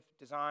creative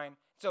design.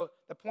 So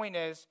the point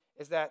is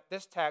that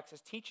this text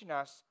is teaching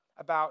us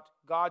about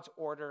God's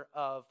order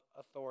of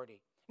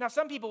authority. Now,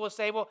 some people will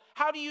say, well,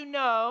 how do you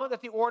know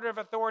that the order of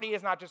authority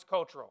is not just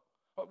cultural?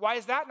 Why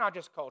is that not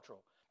just cultural?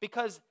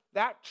 Because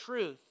that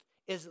truth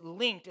is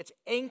linked, it's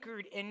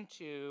anchored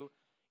into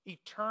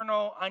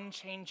eternal,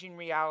 unchanging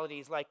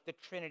realities like the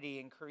Trinity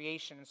and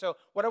creation. And so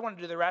what I want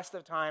to do the rest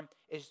of the time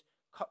is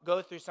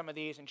go through some of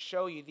these and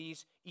show you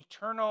these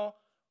eternal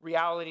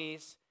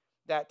realities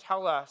that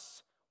tell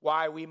us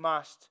why we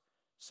must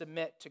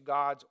submit to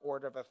God's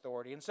order of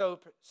authority. And so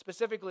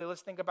specifically,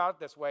 let's think about it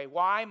this way.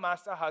 Why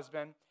must a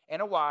husband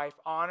and a wife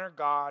honor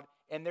God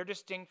in their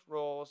distinct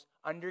roles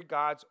under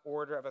God's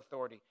order of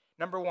authority?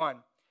 Number one,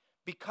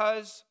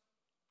 because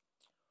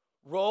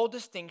role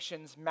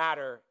distinctions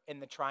matter in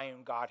the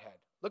triune Godhead.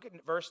 Look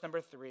at verse number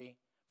 3.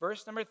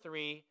 Verse number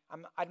 3,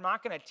 I'm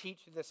not going to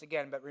teach this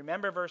again, but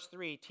remember verse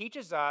 3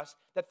 teaches us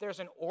that there's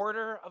an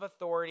order of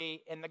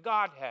authority in the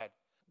Godhead.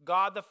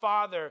 God the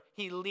Father,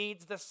 he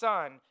leads the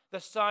Son.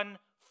 The Son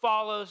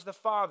follows the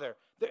Father.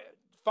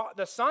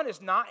 The Son is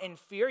not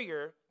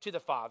inferior to the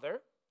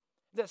Father.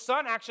 The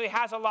Son actually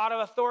has a lot of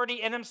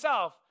authority in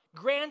himself,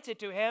 granted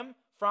to him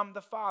from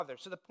the Father.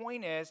 So the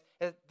point is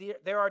that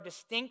there are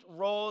distinct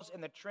roles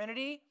in the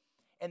Trinity,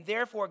 and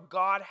therefore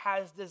God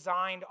has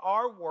designed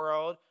our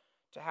world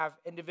to have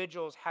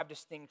individuals have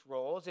distinct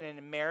roles. And in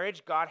a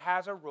marriage, God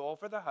has a role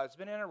for the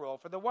husband and a role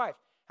for the wife.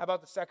 How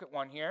about the second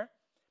one here?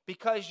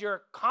 Because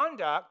your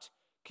conduct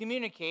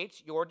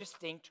communicates your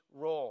distinct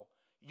role.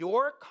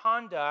 Your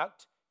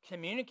conduct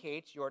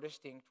communicates your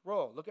distinct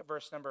role. Look at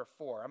verse number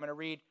 4. I'm going to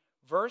read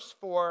verse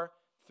 4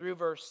 through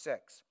verse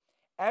 6.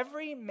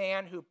 Every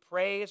man who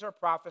prays or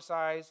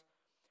prophesies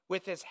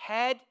with his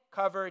head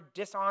covered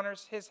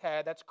dishonors his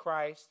head, that's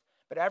Christ.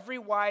 But every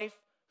wife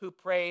who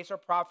prays or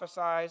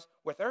prophesies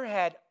with her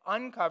head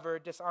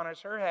uncovered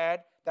dishonors her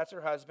head, that's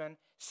her husband,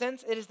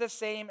 since it is the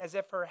same as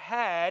if her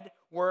head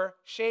were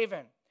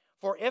shaven.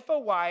 For if a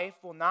wife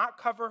will not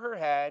cover her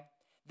head,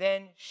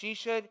 then she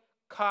should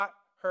cut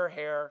her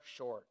hair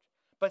short.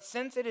 But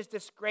since it is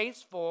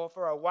disgraceful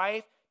for a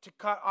wife to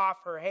cut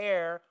off her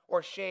hair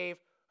or shave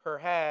her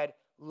head,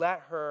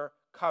 let her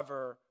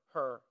cover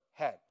her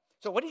head.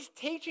 So what he's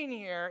teaching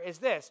here is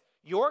this: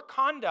 your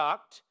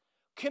conduct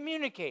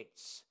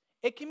communicates.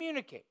 It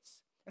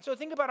communicates. And so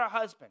think about a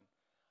husband.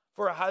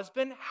 For a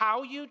husband,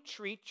 how you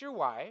treat your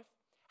wife,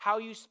 how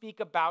you speak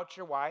about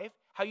your wife,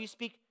 how you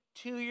speak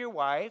to your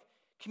wife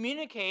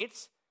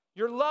communicates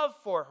your love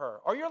for her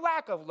or your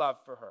lack of love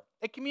for her.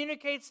 It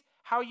communicates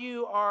how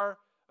you are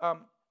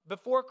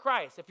before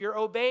Christ, if you're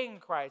obeying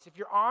Christ, if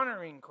you're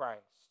honoring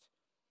Christ.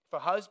 If a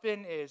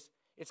husband is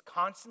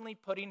constantly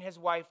putting his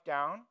wife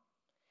down,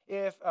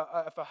 if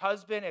a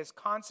husband is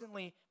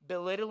constantly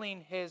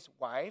belittling his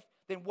wife,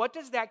 then what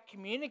does that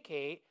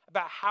communicate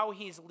about how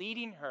he's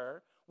leading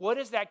her? What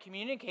does that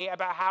communicate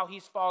about how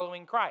he's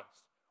following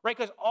Christ? Right?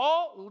 Because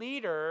all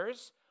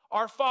leaders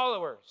are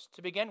followers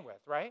to begin with,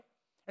 right?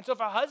 And so if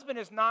a husband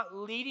is not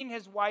leading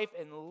his wife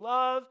in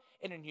love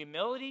and in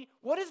humility,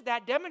 what does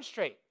that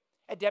demonstrate?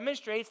 It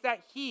demonstrates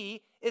that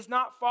he is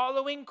not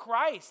following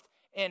Christ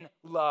in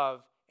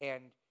love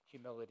and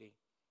humility.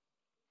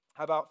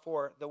 How about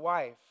for the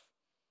wife?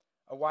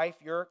 A wife,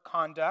 your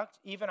conduct,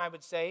 even I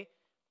would say,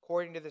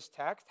 according to this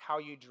text, how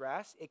you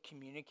dress, it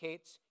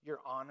communicates your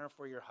honor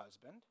for your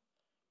husband.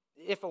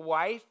 If a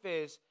wife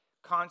is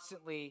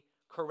constantly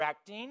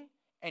correcting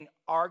and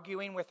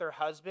arguing with her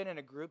husband in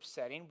a group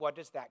setting, what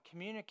does that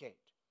communicate?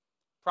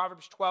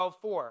 Proverbs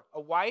 12:4,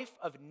 a wife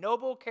of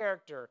noble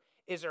character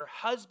is her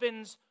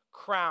husband's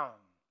crown,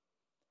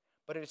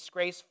 but a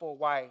disgraceful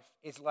wife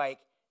is like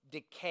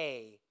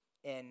decay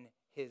in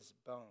his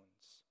bones.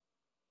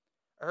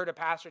 I heard a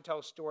pastor tell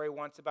a story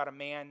once about a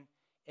man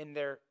in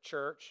their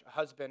church, a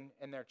husband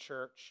in their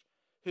church,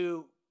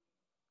 who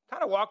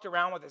kind of walked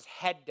around with his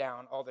head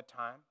down all the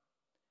time.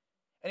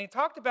 And he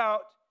talked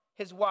about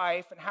his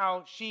wife and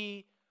how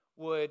she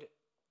would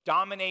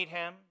dominate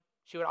him.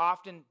 She would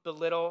often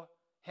belittle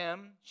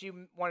him. She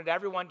wanted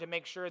everyone to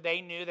make sure they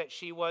knew that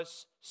she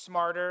was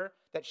smarter,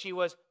 that she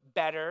was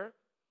better.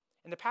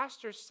 And the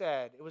pastor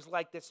said it was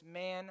like this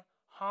man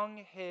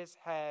hung his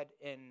head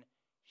in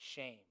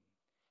shame.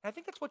 And I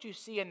think that's what you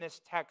see in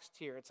this text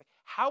here. It's like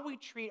how we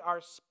treat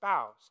our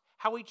spouse,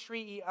 how we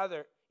treat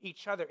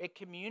each other. It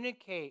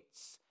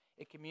communicates.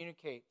 It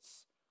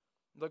communicates.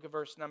 Look at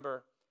verse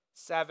number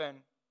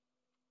 7.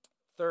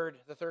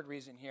 The third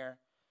reason here.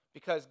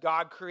 Because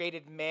God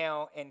created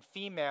male and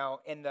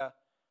female in a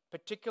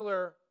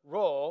particular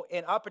role,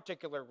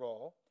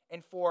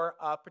 and for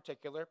a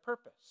particular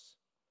purpose.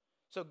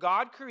 So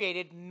God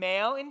created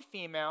male and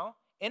female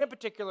in a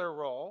particular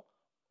role,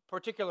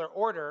 particular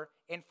order,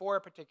 and for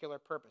a particular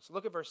purpose.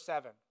 Look at verse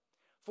 7.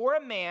 For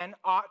a man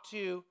ought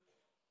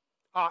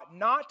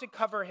not to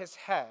cover his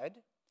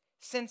head,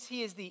 since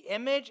he is the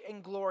image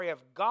and glory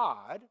of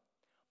God,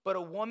 but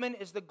a woman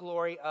is the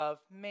glory of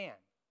man.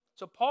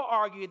 So Paul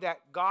argued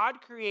that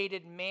God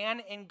created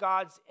man in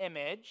God's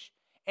image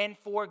and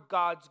for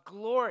God's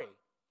glory.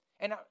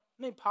 And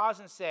let me pause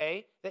and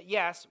say that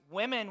yes,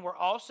 women were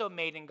also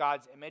made in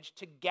God's image.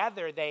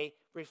 Together they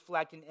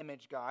reflect and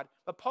image God.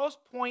 But Paul's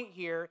point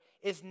here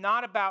is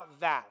not about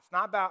that. It's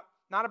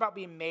not about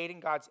being made in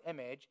God's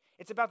image.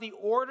 It's about the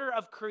order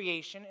of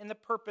creation and the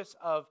purpose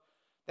of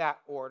that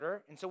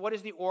order. And so what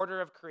is the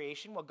order of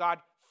creation? Well, God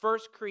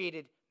first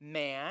created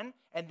man,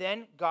 and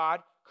then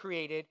God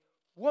created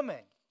woman.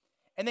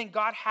 And then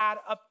God had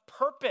a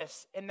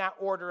purpose in that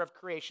order of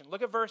creation.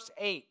 Look at verse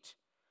 8.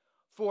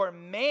 For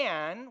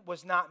man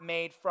was not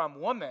made from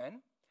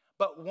woman,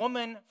 but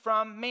woman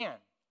from man.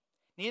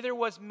 Neither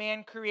was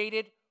man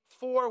created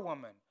for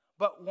woman,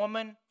 but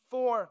woman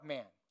for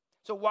man.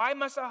 So why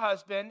must a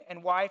husband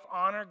and wife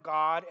honor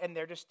God and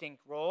their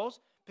distinct roles?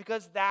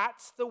 Because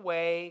that's the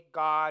way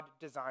God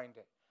designed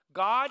it.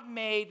 God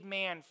made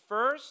man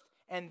first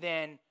and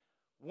then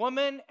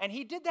woman, and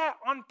he did that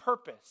on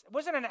purpose. It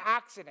wasn't an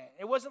accident.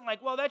 It wasn't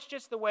like, well, that's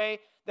just the way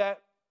that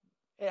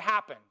it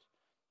happened.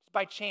 It's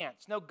by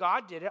chance. No,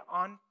 God did it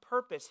on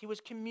purpose. He was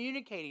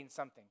communicating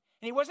something.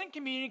 And he wasn't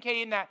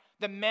communicating that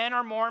the men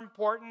are more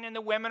important and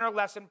the women are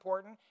less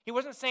important. He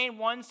wasn't saying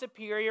one's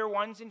superior,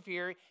 one's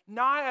inferior.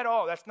 Not at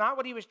all. That's not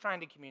what he was trying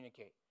to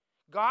communicate.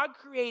 God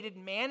created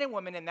man and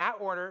woman in that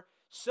order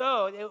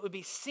so that it would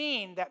be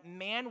seen that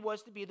man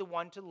was to be the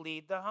one to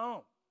lead the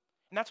home.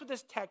 And that's what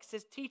this text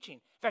is teaching.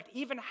 In fact,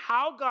 even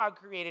how God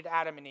created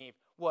Adam and Eve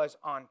was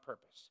on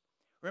purpose.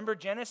 Remember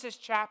Genesis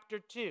chapter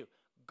 2.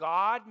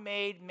 God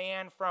made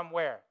man from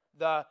where?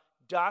 The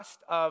dust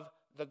of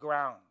the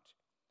ground.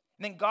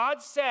 And then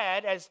God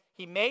said, as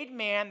he made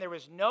man, there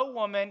was no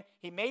woman.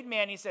 He made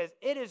man. He says,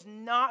 it is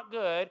not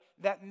good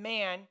that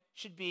man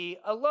should be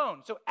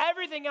alone. So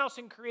everything else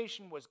in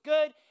creation was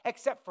good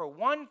except for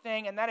one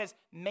thing, and that is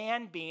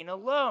man being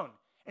alone.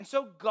 And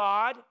so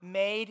God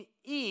made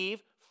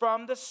Eve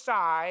from the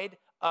side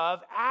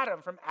of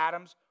Adam, from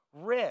Adam's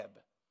rib.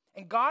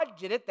 And God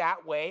did it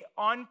that way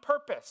on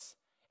purpose.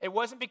 It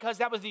wasn't because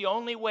that was the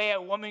only way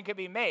a woman could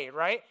be made,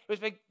 right?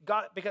 It was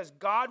because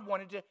God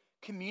wanted to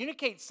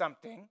communicate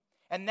something,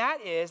 and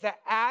that is that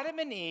Adam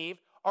and Eve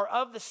are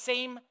of the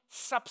same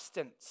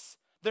substance.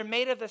 They're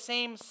made of the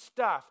same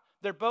stuff.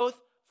 They're both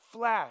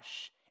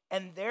flesh,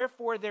 and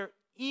therefore they're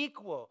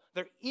equal.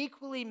 They're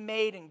equally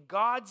made in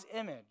God's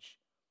image.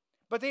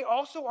 But they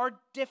also are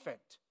different.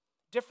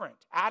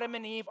 Adam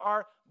and Eve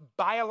are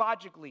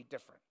biologically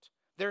different.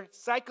 They're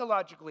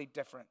psychologically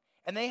different,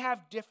 and they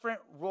have different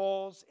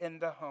roles in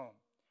the home.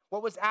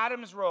 What was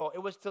Adam's role?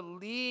 It was to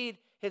lead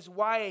his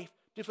wife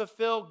to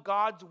fulfill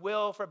God's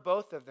will for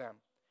both of them.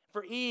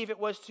 For Eve, it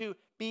was to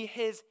be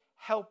his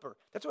helper.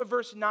 That's what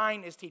verse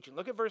 9 is teaching.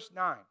 Look at verse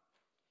 9.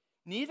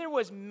 Neither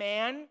was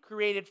man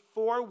created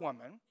for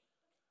woman,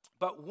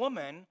 but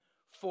woman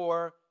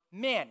for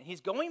man.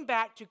 He's going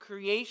back to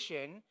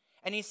creation,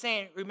 and he's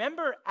saying,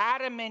 remember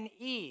Adam and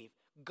Eve.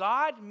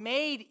 God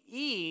made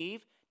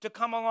Eve to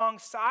come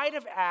alongside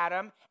of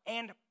Adam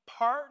and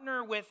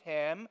partner with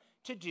him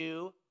to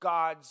do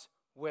God's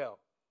will.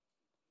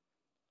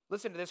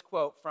 Listen to this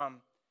quote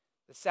from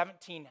the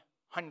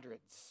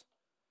 1700s.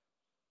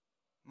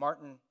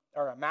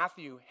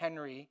 Matthew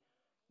Henry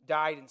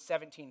died in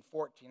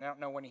 1714. I don't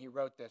know when he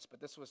wrote this, but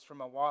this was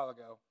from a while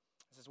ago.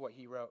 This is what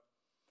he wrote.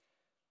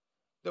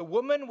 The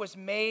woman was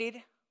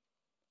made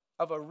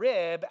of a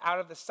rib out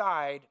of the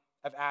side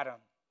of Adam,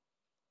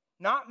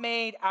 not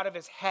made out of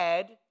his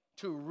head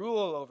to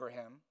rule over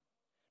him,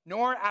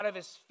 nor out of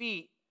his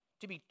feet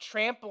to be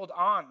trampled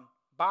on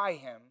by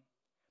him,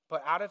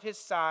 but out of his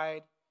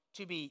side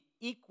to be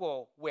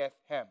equal with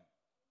him,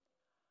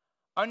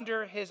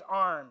 under his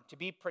arm to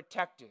be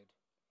protected,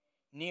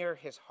 near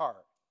his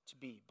heart to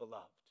be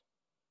beloved.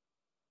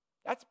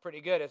 That's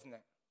pretty good, isn't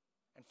it?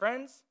 And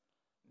friends,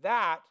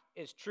 that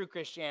is true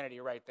Christianity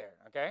right there,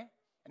 okay?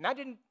 And that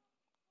didn't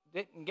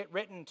get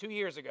written 2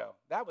 years ago.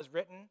 That was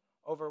written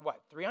over,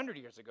 300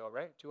 years ago,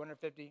 right?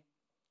 250?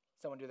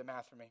 Someone do the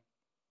math for me.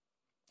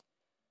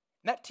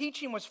 And that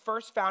teaching was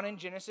first found in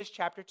Genesis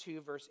chapter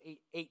 2, verse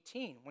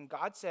 18, when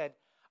God said,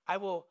 I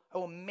will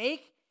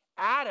make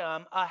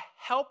Adam a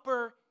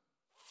helper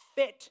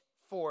fit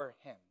for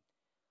him.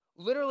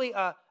 Literally,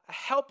 a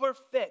helper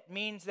fit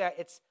means that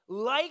it's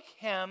like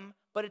him,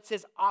 but it's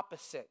his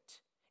opposite.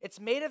 It's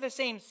made of the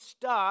same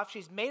stuff.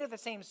 She's made of the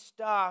same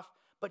stuff,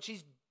 but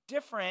she's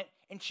different,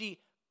 and she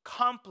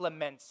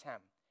complements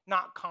him.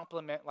 Not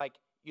compliment like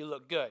you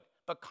look good,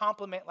 but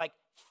complement like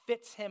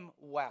fits him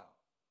well.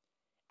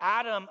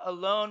 Adam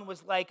alone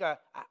was like a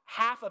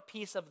half a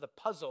piece of the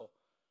puzzle.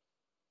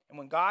 And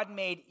when God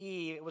made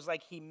Eve, it was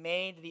like he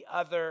made the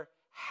other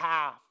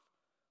half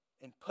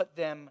and put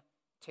them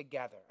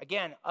together.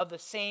 Again, of the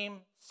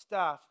same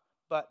stuff,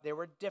 but there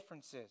were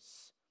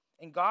differences.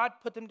 And God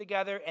put them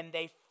together, and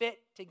they fit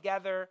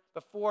together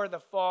before the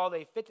fall.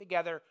 They fit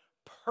together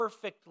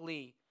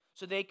perfectly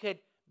so they could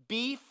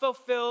be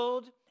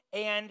fulfilled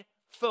and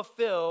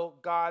fulfill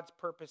God's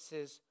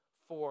purposes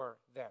for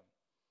them.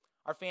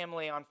 Our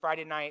family on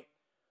Friday night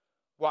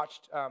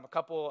watched a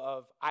couple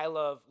of I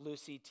Love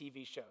Lucy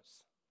TV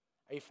shows.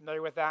 Are you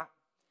familiar with that?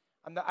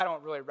 I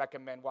don't really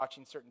recommend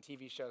watching certain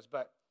TV shows,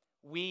 but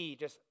we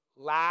just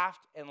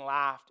laughed and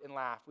laughed and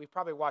laughed. We've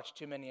probably watched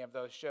too many of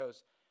those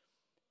shows.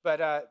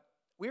 But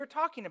we were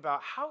talking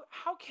about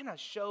how can a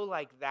show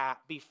like that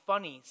be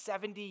funny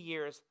 70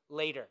 years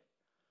later?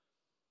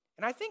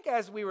 And I think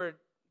as we were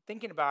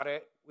thinking about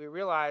it, we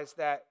realized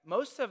that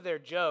most of their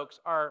jokes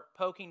are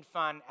poking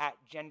fun at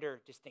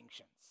gender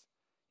distinctions.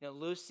 You know,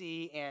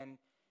 Lucy and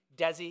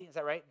Desi, is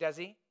that right?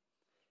 Desi.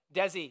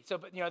 So,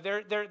 but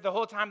they're the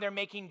whole time they're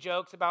making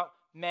jokes about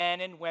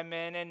men and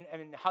women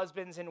and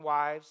husbands and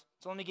wives.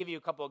 So let me give you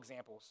a couple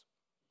examples.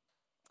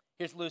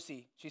 Here's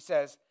Lucy. She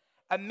says,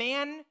 a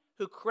man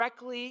who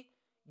correctly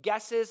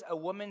guesses a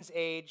woman's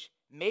age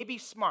may be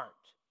smart,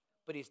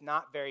 but he's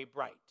not very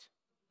bright.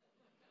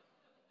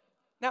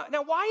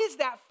 Now, why is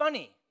that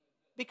funny?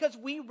 Because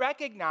we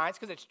recognize,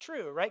 because it's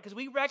true, right? Because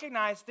we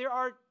recognize there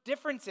are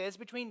differences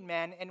between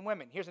men and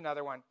women. Here's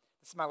another one.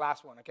 This is my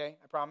last one, okay?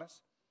 I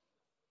promise.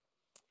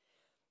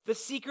 The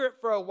secret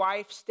for a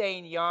wife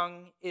staying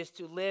young is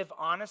to live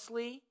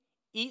honestly,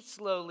 eat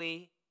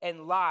slowly,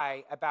 and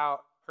lie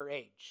about her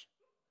age.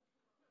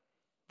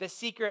 the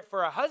secret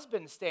for a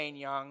husband staying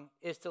young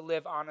is to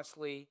live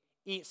honestly,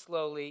 eat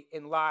slowly,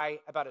 and lie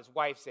about his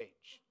wife's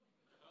age.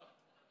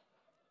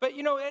 But,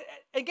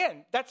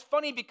 again, that's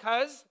funny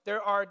because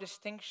there are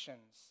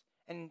distinctions.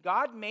 And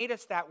God made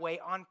us that way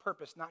on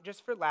purpose, not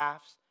just for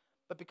laughs,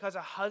 but because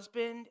a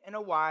husband and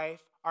a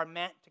wife are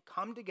meant to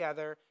come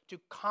together, to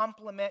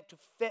complement, to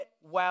fit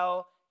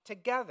well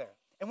together.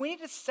 And we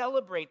need to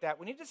celebrate that.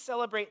 We need to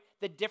celebrate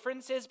the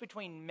differences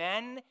between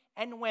men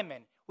and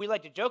women. We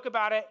like to joke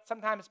about it.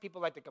 Sometimes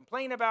people like to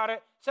complain about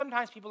it.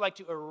 Sometimes people like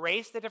to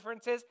erase the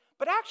differences.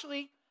 But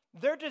actually,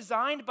 they're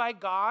designed by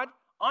God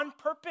on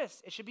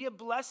purpose. It should be a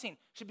blessing. It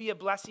should be a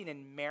blessing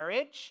in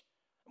marriage.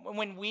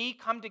 When we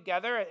come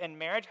together in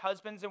marriage,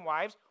 husbands and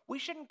wives, we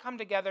shouldn't come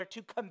together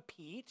to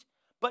compete,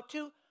 but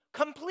to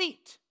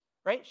complete,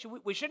 right?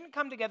 We shouldn't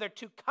come together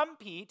to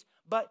compete,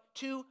 but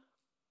to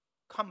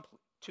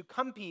complete.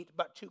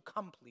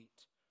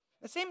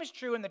 The same is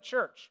true in the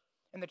church.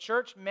 In the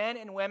church, men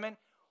and women,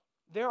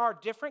 there are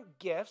different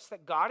gifts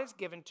that God has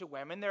given to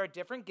women. There are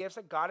different gifts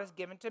that God has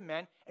given to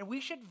men, and we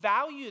should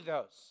value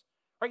those.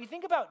 Right, you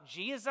think about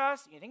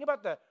Jesus, you think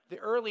about the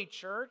early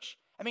church.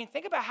 I mean,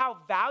 think about how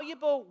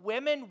valuable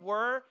women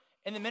were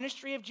in the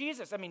ministry of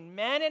Jesus. I mean,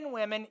 men and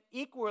women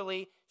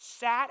equally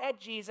sat at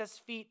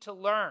Jesus' feet to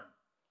learn.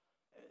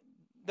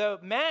 The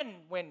men,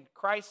 when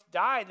Christ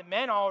died, the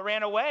men all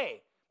ran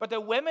away. But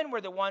the women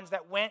were the ones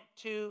that went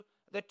to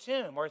the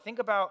tomb. Or think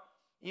about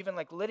even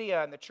like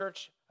Lydia in the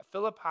church of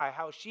Philippi,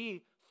 how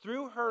she,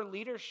 through her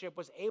leadership,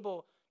 was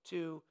able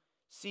to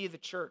see the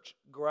church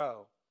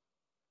grow.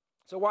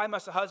 So why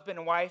must a husband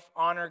and wife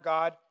honor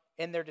God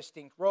in their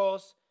distinct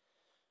roles?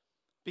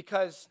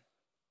 Because,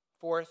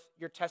 fourth,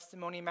 your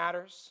testimony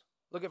matters.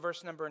 Look at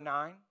verse number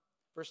 9.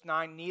 Verse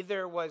 9,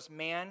 neither was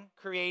man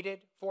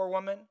created for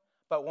woman,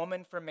 but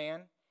woman for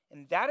man.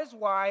 And that is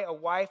why a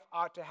wife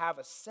ought to have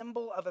a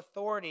symbol of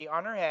authority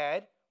on her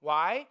head.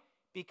 Why?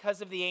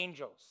 Because of the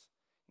angels.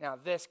 Now,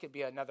 this could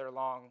be another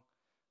long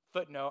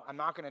footnote. I'm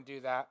not going to do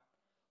that.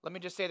 Let me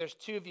just say there's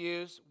two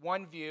views.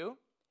 One view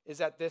is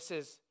that this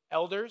is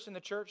elders in the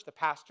church, the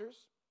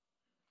pastors.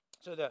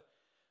 So the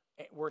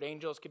word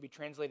angels could be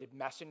translated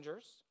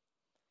messengers.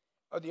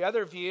 Or the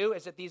other view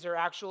is that these are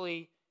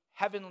actually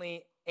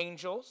heavenly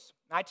angels.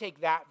 I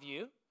take that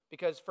view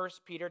because 1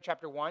 Peter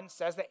chapter 1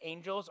 says that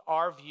angels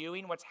are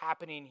viewing what's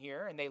happening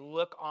here, and they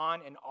look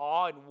on in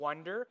awe and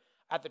wonder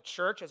at the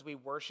church as we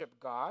worship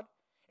God.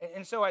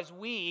 And so as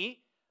we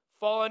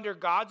fall under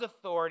God's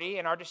authority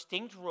and our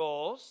distinct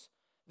roles,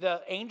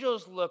 the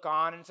angels look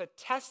on, and it's a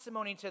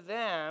testimony to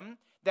them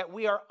that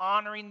we are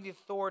honoring the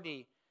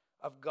authority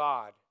of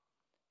God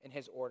in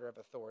his order of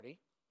authority.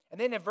 And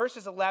then in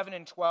verses 11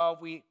 and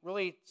 12, we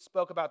really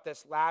spoke about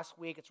this last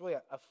week. It's really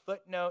a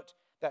footnote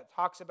that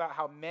talks about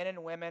how men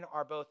and women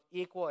are both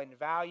equal in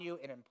value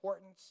and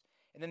importance.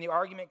 And then the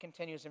argument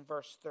continues in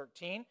verse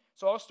 13.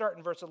 So I'll start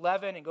in verse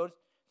 11 and go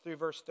through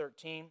verse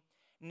 13.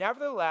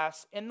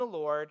 Nevertheless, in the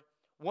Lord,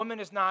 woman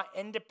is not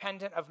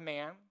independent of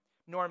man,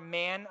 nor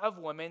man of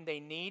woman.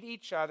 They need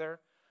each other.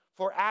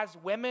 For as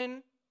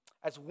woman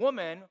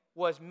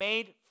was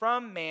made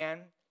from man,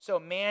 so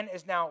man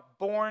is now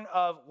born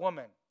of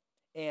woman,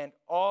 and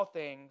all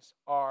things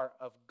are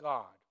of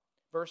God.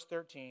 Verse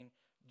 13,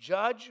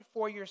 judge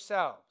for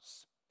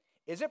yourselves.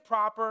 Is it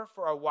proper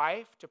for a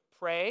wife to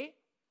pray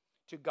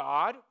to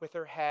God with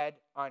her head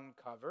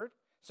uncovered?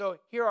 So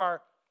here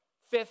our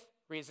fifth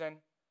reason.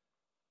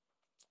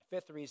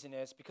 Fifth reason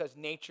is because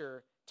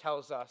nature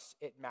tells us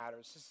it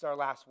matters. This is our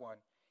last one.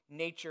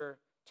 Nature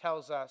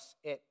tells us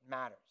it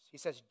matters. He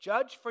says,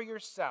 judge for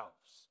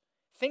yourselves.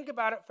 Think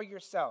about it for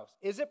yourselves.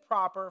 Is it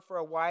proper for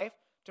a wife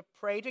to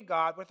pray to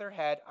God with her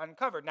head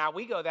uncovered? Now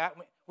we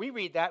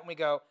read that and we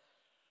go,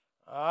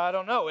 I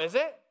don't know, is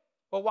it?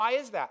 Well, why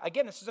is that?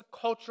 Again, this is a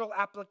cultural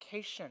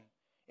application.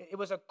 It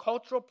was a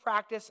cultural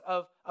practice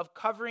of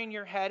covering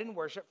your head in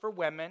worship for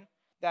women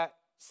that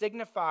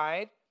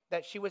signified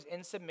that she was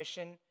in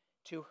submission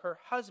to her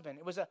husband.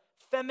 It was a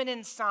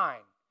feminine sign.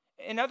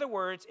 In other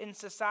words, in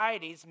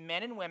societies,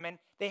 men and women,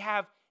 they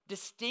have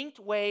distinct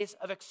ways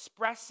of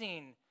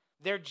expressing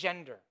their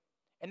gender.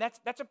 And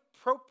that's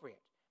appropriate.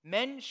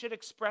 Men should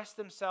express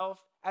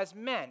themselves as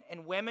men,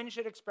 and women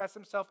should express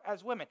themselves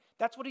as women.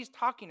 That's what he's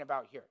talking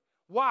about here.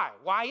 Why?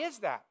 Why is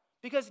that?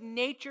 Because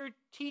nature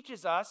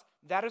teaches us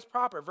that is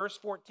proper. Verse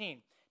 14,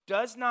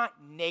 does not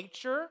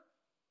nature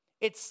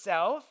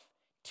itself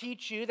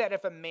teach you that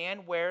if a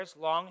man wears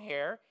long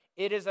hair,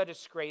 it is a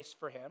disgrace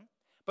for him?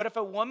 But if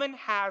a woman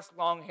has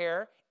long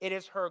hair, it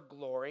is her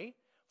glory,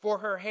 for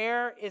her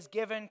hair is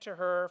given to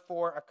her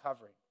for a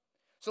covering.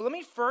 So let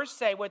me first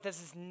say what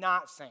this is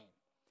not saying.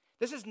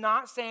 This is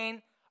not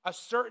saying a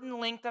certain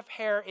length of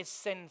hair is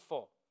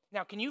sinful.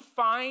 Now, can you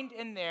find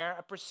in there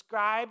a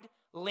prescribed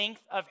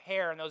length of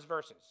hair in those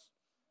verses?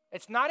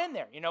 It's not in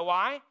there. You know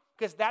why?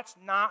 Because that's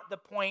not the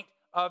point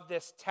of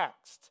this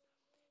text.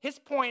 His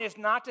point is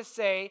not to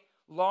say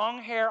long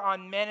hair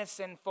on men is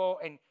sinful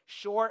and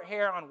short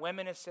hair on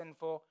women is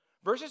sinful.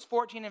 Verses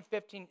 14 and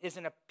 15 is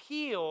an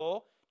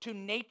appeal to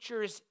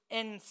nature's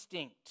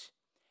instinct.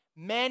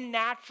 Men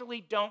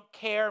naturally don't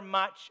care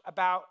much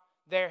about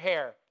their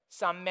hair.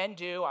 Some men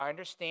do, I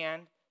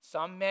understand.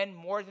 Some men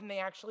more than they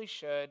actually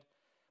should.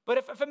 But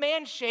if a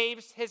man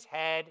shaves his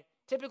head,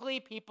 typically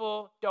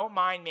people don't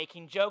mind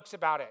making jokes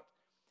about it.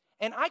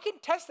 And I can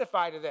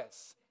testify to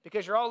this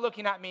because you're all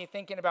looking at me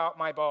thinking about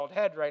my bald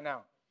head right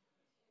now.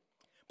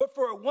 But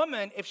for a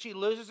woman, if she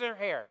loses her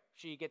hair,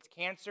 she gets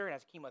cancer and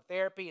has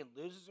chemotherapy and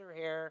loses her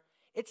hair,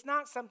 it's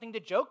not something to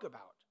joke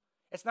about.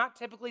 It's not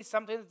typically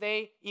something that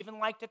they even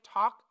like to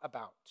talk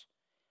about.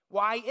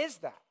 Why is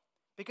that?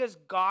 Because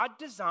God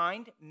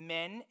designed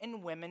men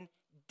and women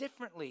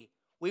differently.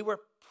 We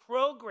were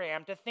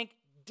programmed to think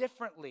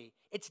differently.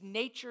 It's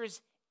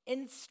nature's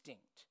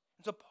instinct.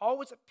 And so Paul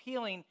was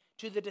appealing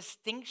to the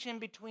distinction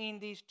between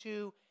these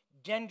two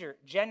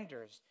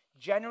genders.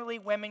 Generally,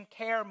 women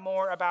care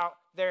more about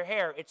their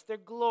hair. It's their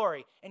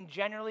glory. And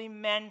generally,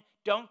 men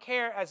don't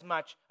care as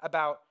much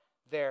about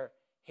their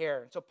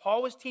hair. And so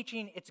Paul was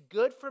teaching it's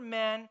good for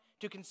men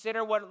to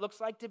consider what it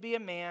looks like to be a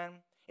man.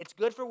 It's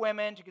good for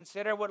women to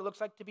consider what it looks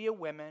like to be a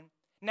woman.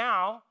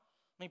 Now,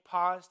 let me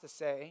pause to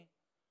say,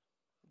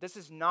 this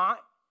is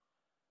not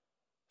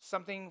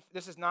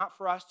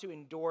for us to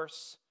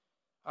endorse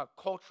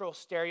cultural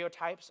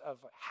stereotypes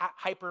of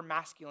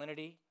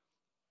hyper-masculinity,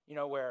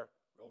 where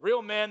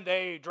real men,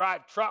 they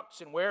drive trucks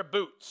and wear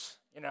boots,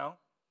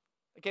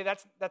 Okay,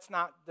 that's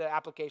not the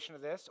application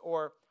of this.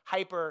 Or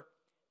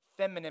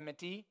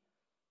hyper-femininity.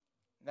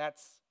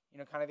 That's,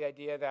 kind of the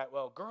idea that,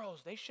 well,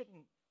 girls, they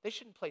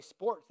shouldn't play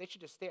sports. They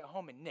should just stay at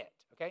home and knit,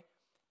 okay?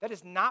 That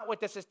is not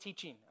what this is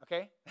teaching,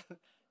 okay?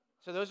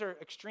 So those are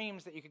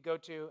extremes that you could go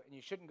to, and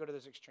you shouldn't go to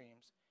those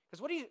extremes.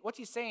 Because what's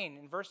he saying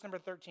in verse number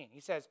 13?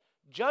 He says,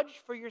 judge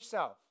for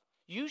yourself.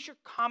 Use your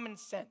common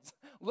sense.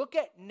 Look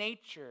at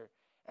nature.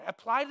 And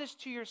apply this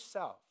to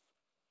yourself.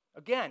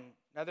 Again,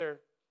 another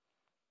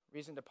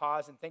reason to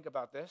pause and think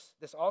about this.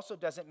 This also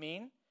doesn't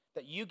mean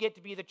that you get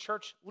to be the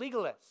church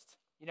legalist.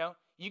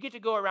 You get to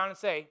go around and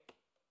say,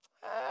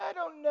 I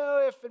don't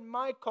know if in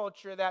my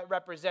culture that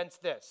represents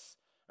this,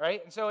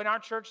 right? And so in our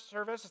church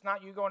service, it's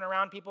not you going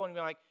around people and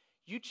being like,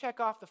 you check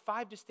off the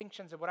 5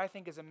 distinctions of what I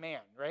think is a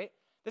man, right?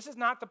 This is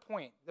not the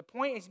point. The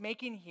point he's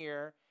making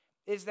here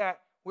is that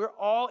we're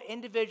all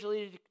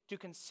individually to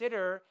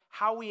consider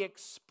how we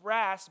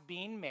express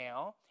being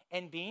male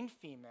and being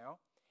female,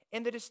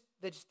 and the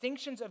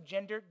distinctions of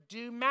gender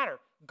do matter.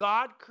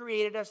 God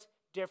created us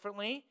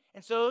differently,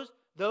 and so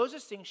those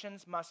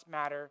distinctions must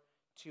matter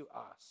to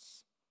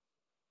us.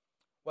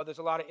 Well, there's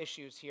a lot of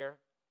issues here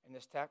in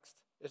this text,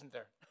 isn't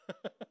there? A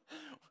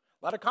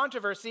lot of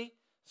controversy.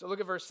 So look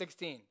at verse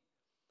 16.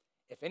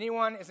 If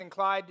anyone is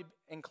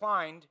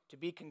inclined to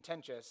be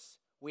contentious,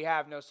 we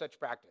have no such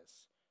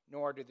practice,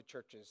 nor do the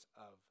churches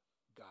of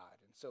God.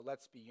 And so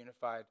let's be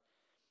unified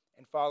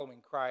and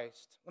following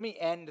Christ. Let me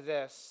end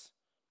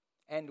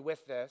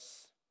with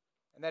this,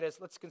 and that is,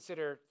 let's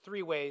consider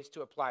 3 ways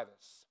to apply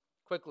this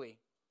quickly.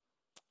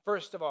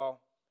 First of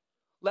all,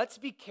 let's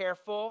be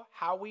careful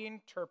how we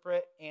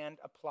interpret and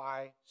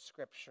apply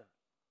Scripture.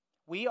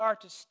 We are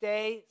to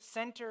stay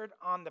centered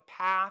on the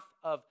path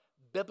of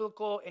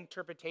biblical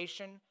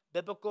interpretation,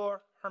 biblical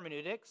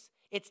hermeneutics.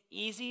 It's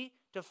easy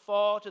to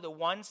fall to the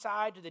one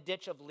side, to the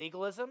ditch of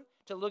legalism,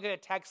 to look at a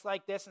text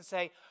like this and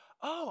say,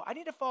 oh, I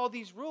need to follow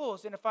these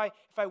rules. And if I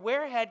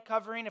wear a head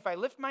covering, if I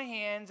lift my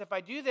hands, if I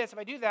do this, if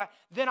I do that,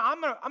 then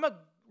I'm a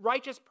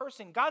righteous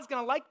person. God's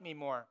going to like me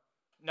more.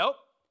 Nope.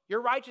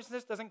 Your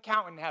righteousness doesn't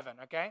count in heaven,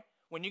 okay?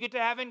 When you get to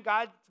heaven,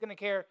 God's going to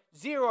care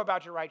 0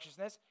 about your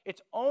righteousness.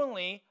 It's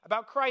only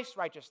about Christ's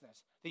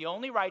righteousness. The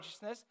only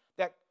righteousness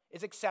that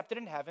is accepted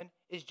in heaven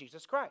is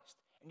Jesus Christ.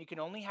 And you can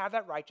only have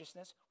that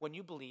righteousness when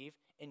you believe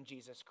in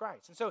Jesus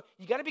Christ. And so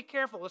you got to be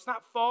careful. Let's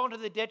not fall into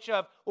the ditch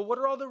of, well, what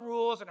are all the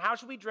rules and how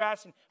should we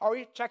dress and are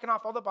we checking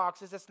off all the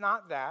boxes? It's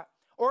not that.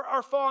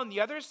 Or fall on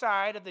the other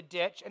side of the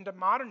ditch into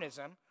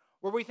modernism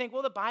where we think,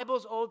 well, the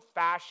Bible's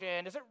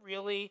old-fashioned. Is that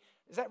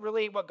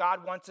really what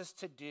God wants us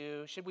to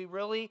do? Should we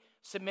really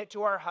submit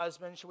to our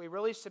husbands? Should we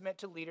really submit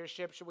to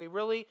leadership? Should we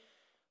really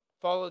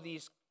follow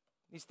these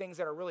things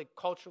that are really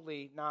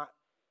culturally not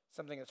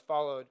something that's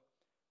followed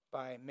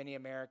by many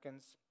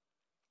Americans?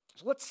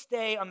 So let's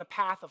stay on the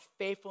path of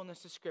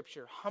faithfulness to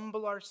Scripture.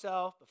 Humble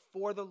ourselves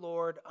before the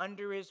Lord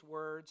under His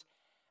word,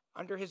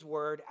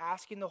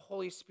 asking the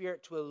Holy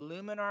Spirit to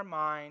illumine our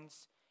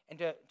minds and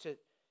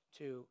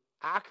to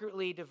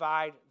accurately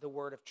divide the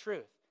word of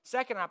truth.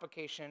 Second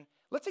application,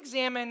 let's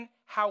examine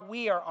how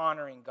we are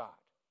honoring God.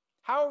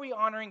 How are we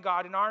honoring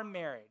God in our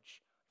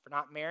marriage? If we're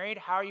not married,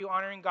 how are you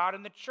honoring God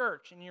in the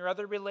church and your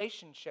other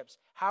relationships?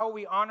 How are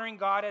we honoring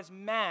God as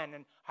men?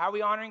 And how are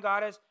we honoring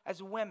God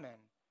as women?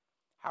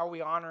 How are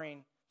we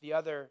honoring the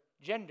other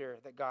gender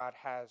that God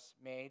has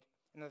made?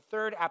 And the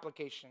third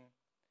application,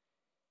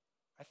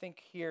 I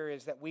think here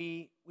is that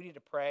we need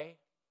to pray.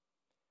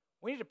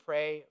 We need to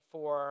pray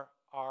for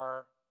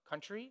our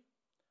country.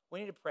 We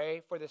need to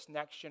pray for this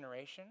next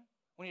generation.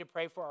 We need to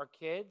pray for our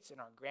kids and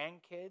our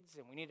grandkids,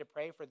 and we need to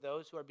pray for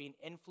those who are being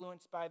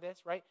influenced by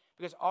this, right?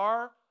 Because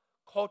our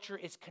culture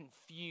is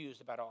confused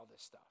about all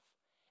this stuff.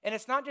 And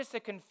it's not just a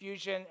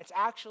confusion, it's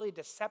actually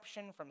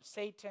deception from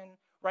Satan,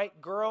 right?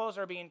 Girls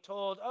are being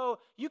told, oh,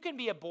 you can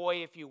be a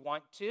boy if you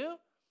want to,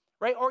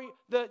 right? Or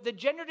the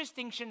gender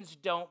distinctions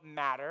don't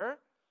matter,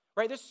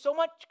 right? There's so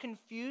much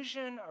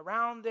confusion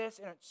around this,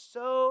 and it's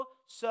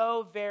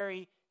so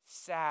very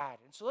sad.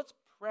 And so let's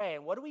pray.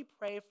 And what do we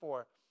pray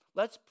for?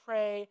 Let's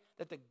pray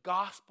that the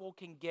gospel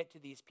can get to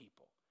these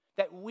people,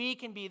 that we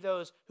can be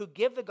those who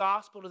give the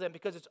gospel to them,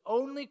 because it's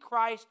only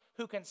Christ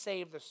who can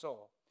save the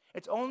soul.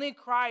 It's only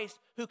Christ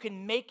who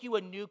can make you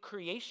a new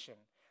creation.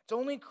 It's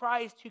only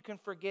Christ who can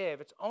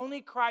forgive. It's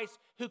only Christ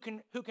who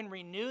can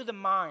renew the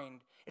mind.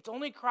 It's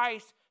only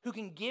Christ who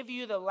can give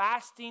you the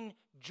lasting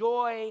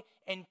joy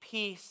and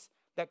peace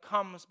that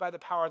comes by the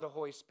power of the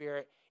Holy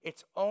Spirit.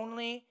 It's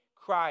only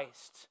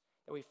Christ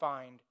that we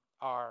find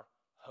our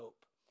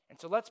hope. And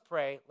so let's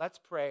pray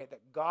that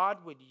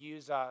God would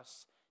use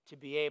us to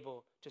be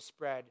able to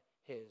spread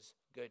his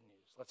good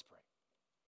news. Let's pray.